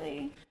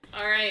 exactly.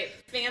 All right,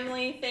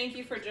 family, thank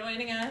you for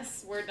joining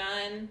us. We're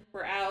done.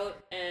 We're out,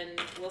 and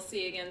we'll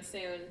see you again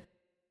soon.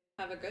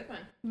 Have a good one.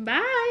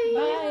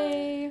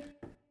 Bye.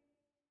 Bye.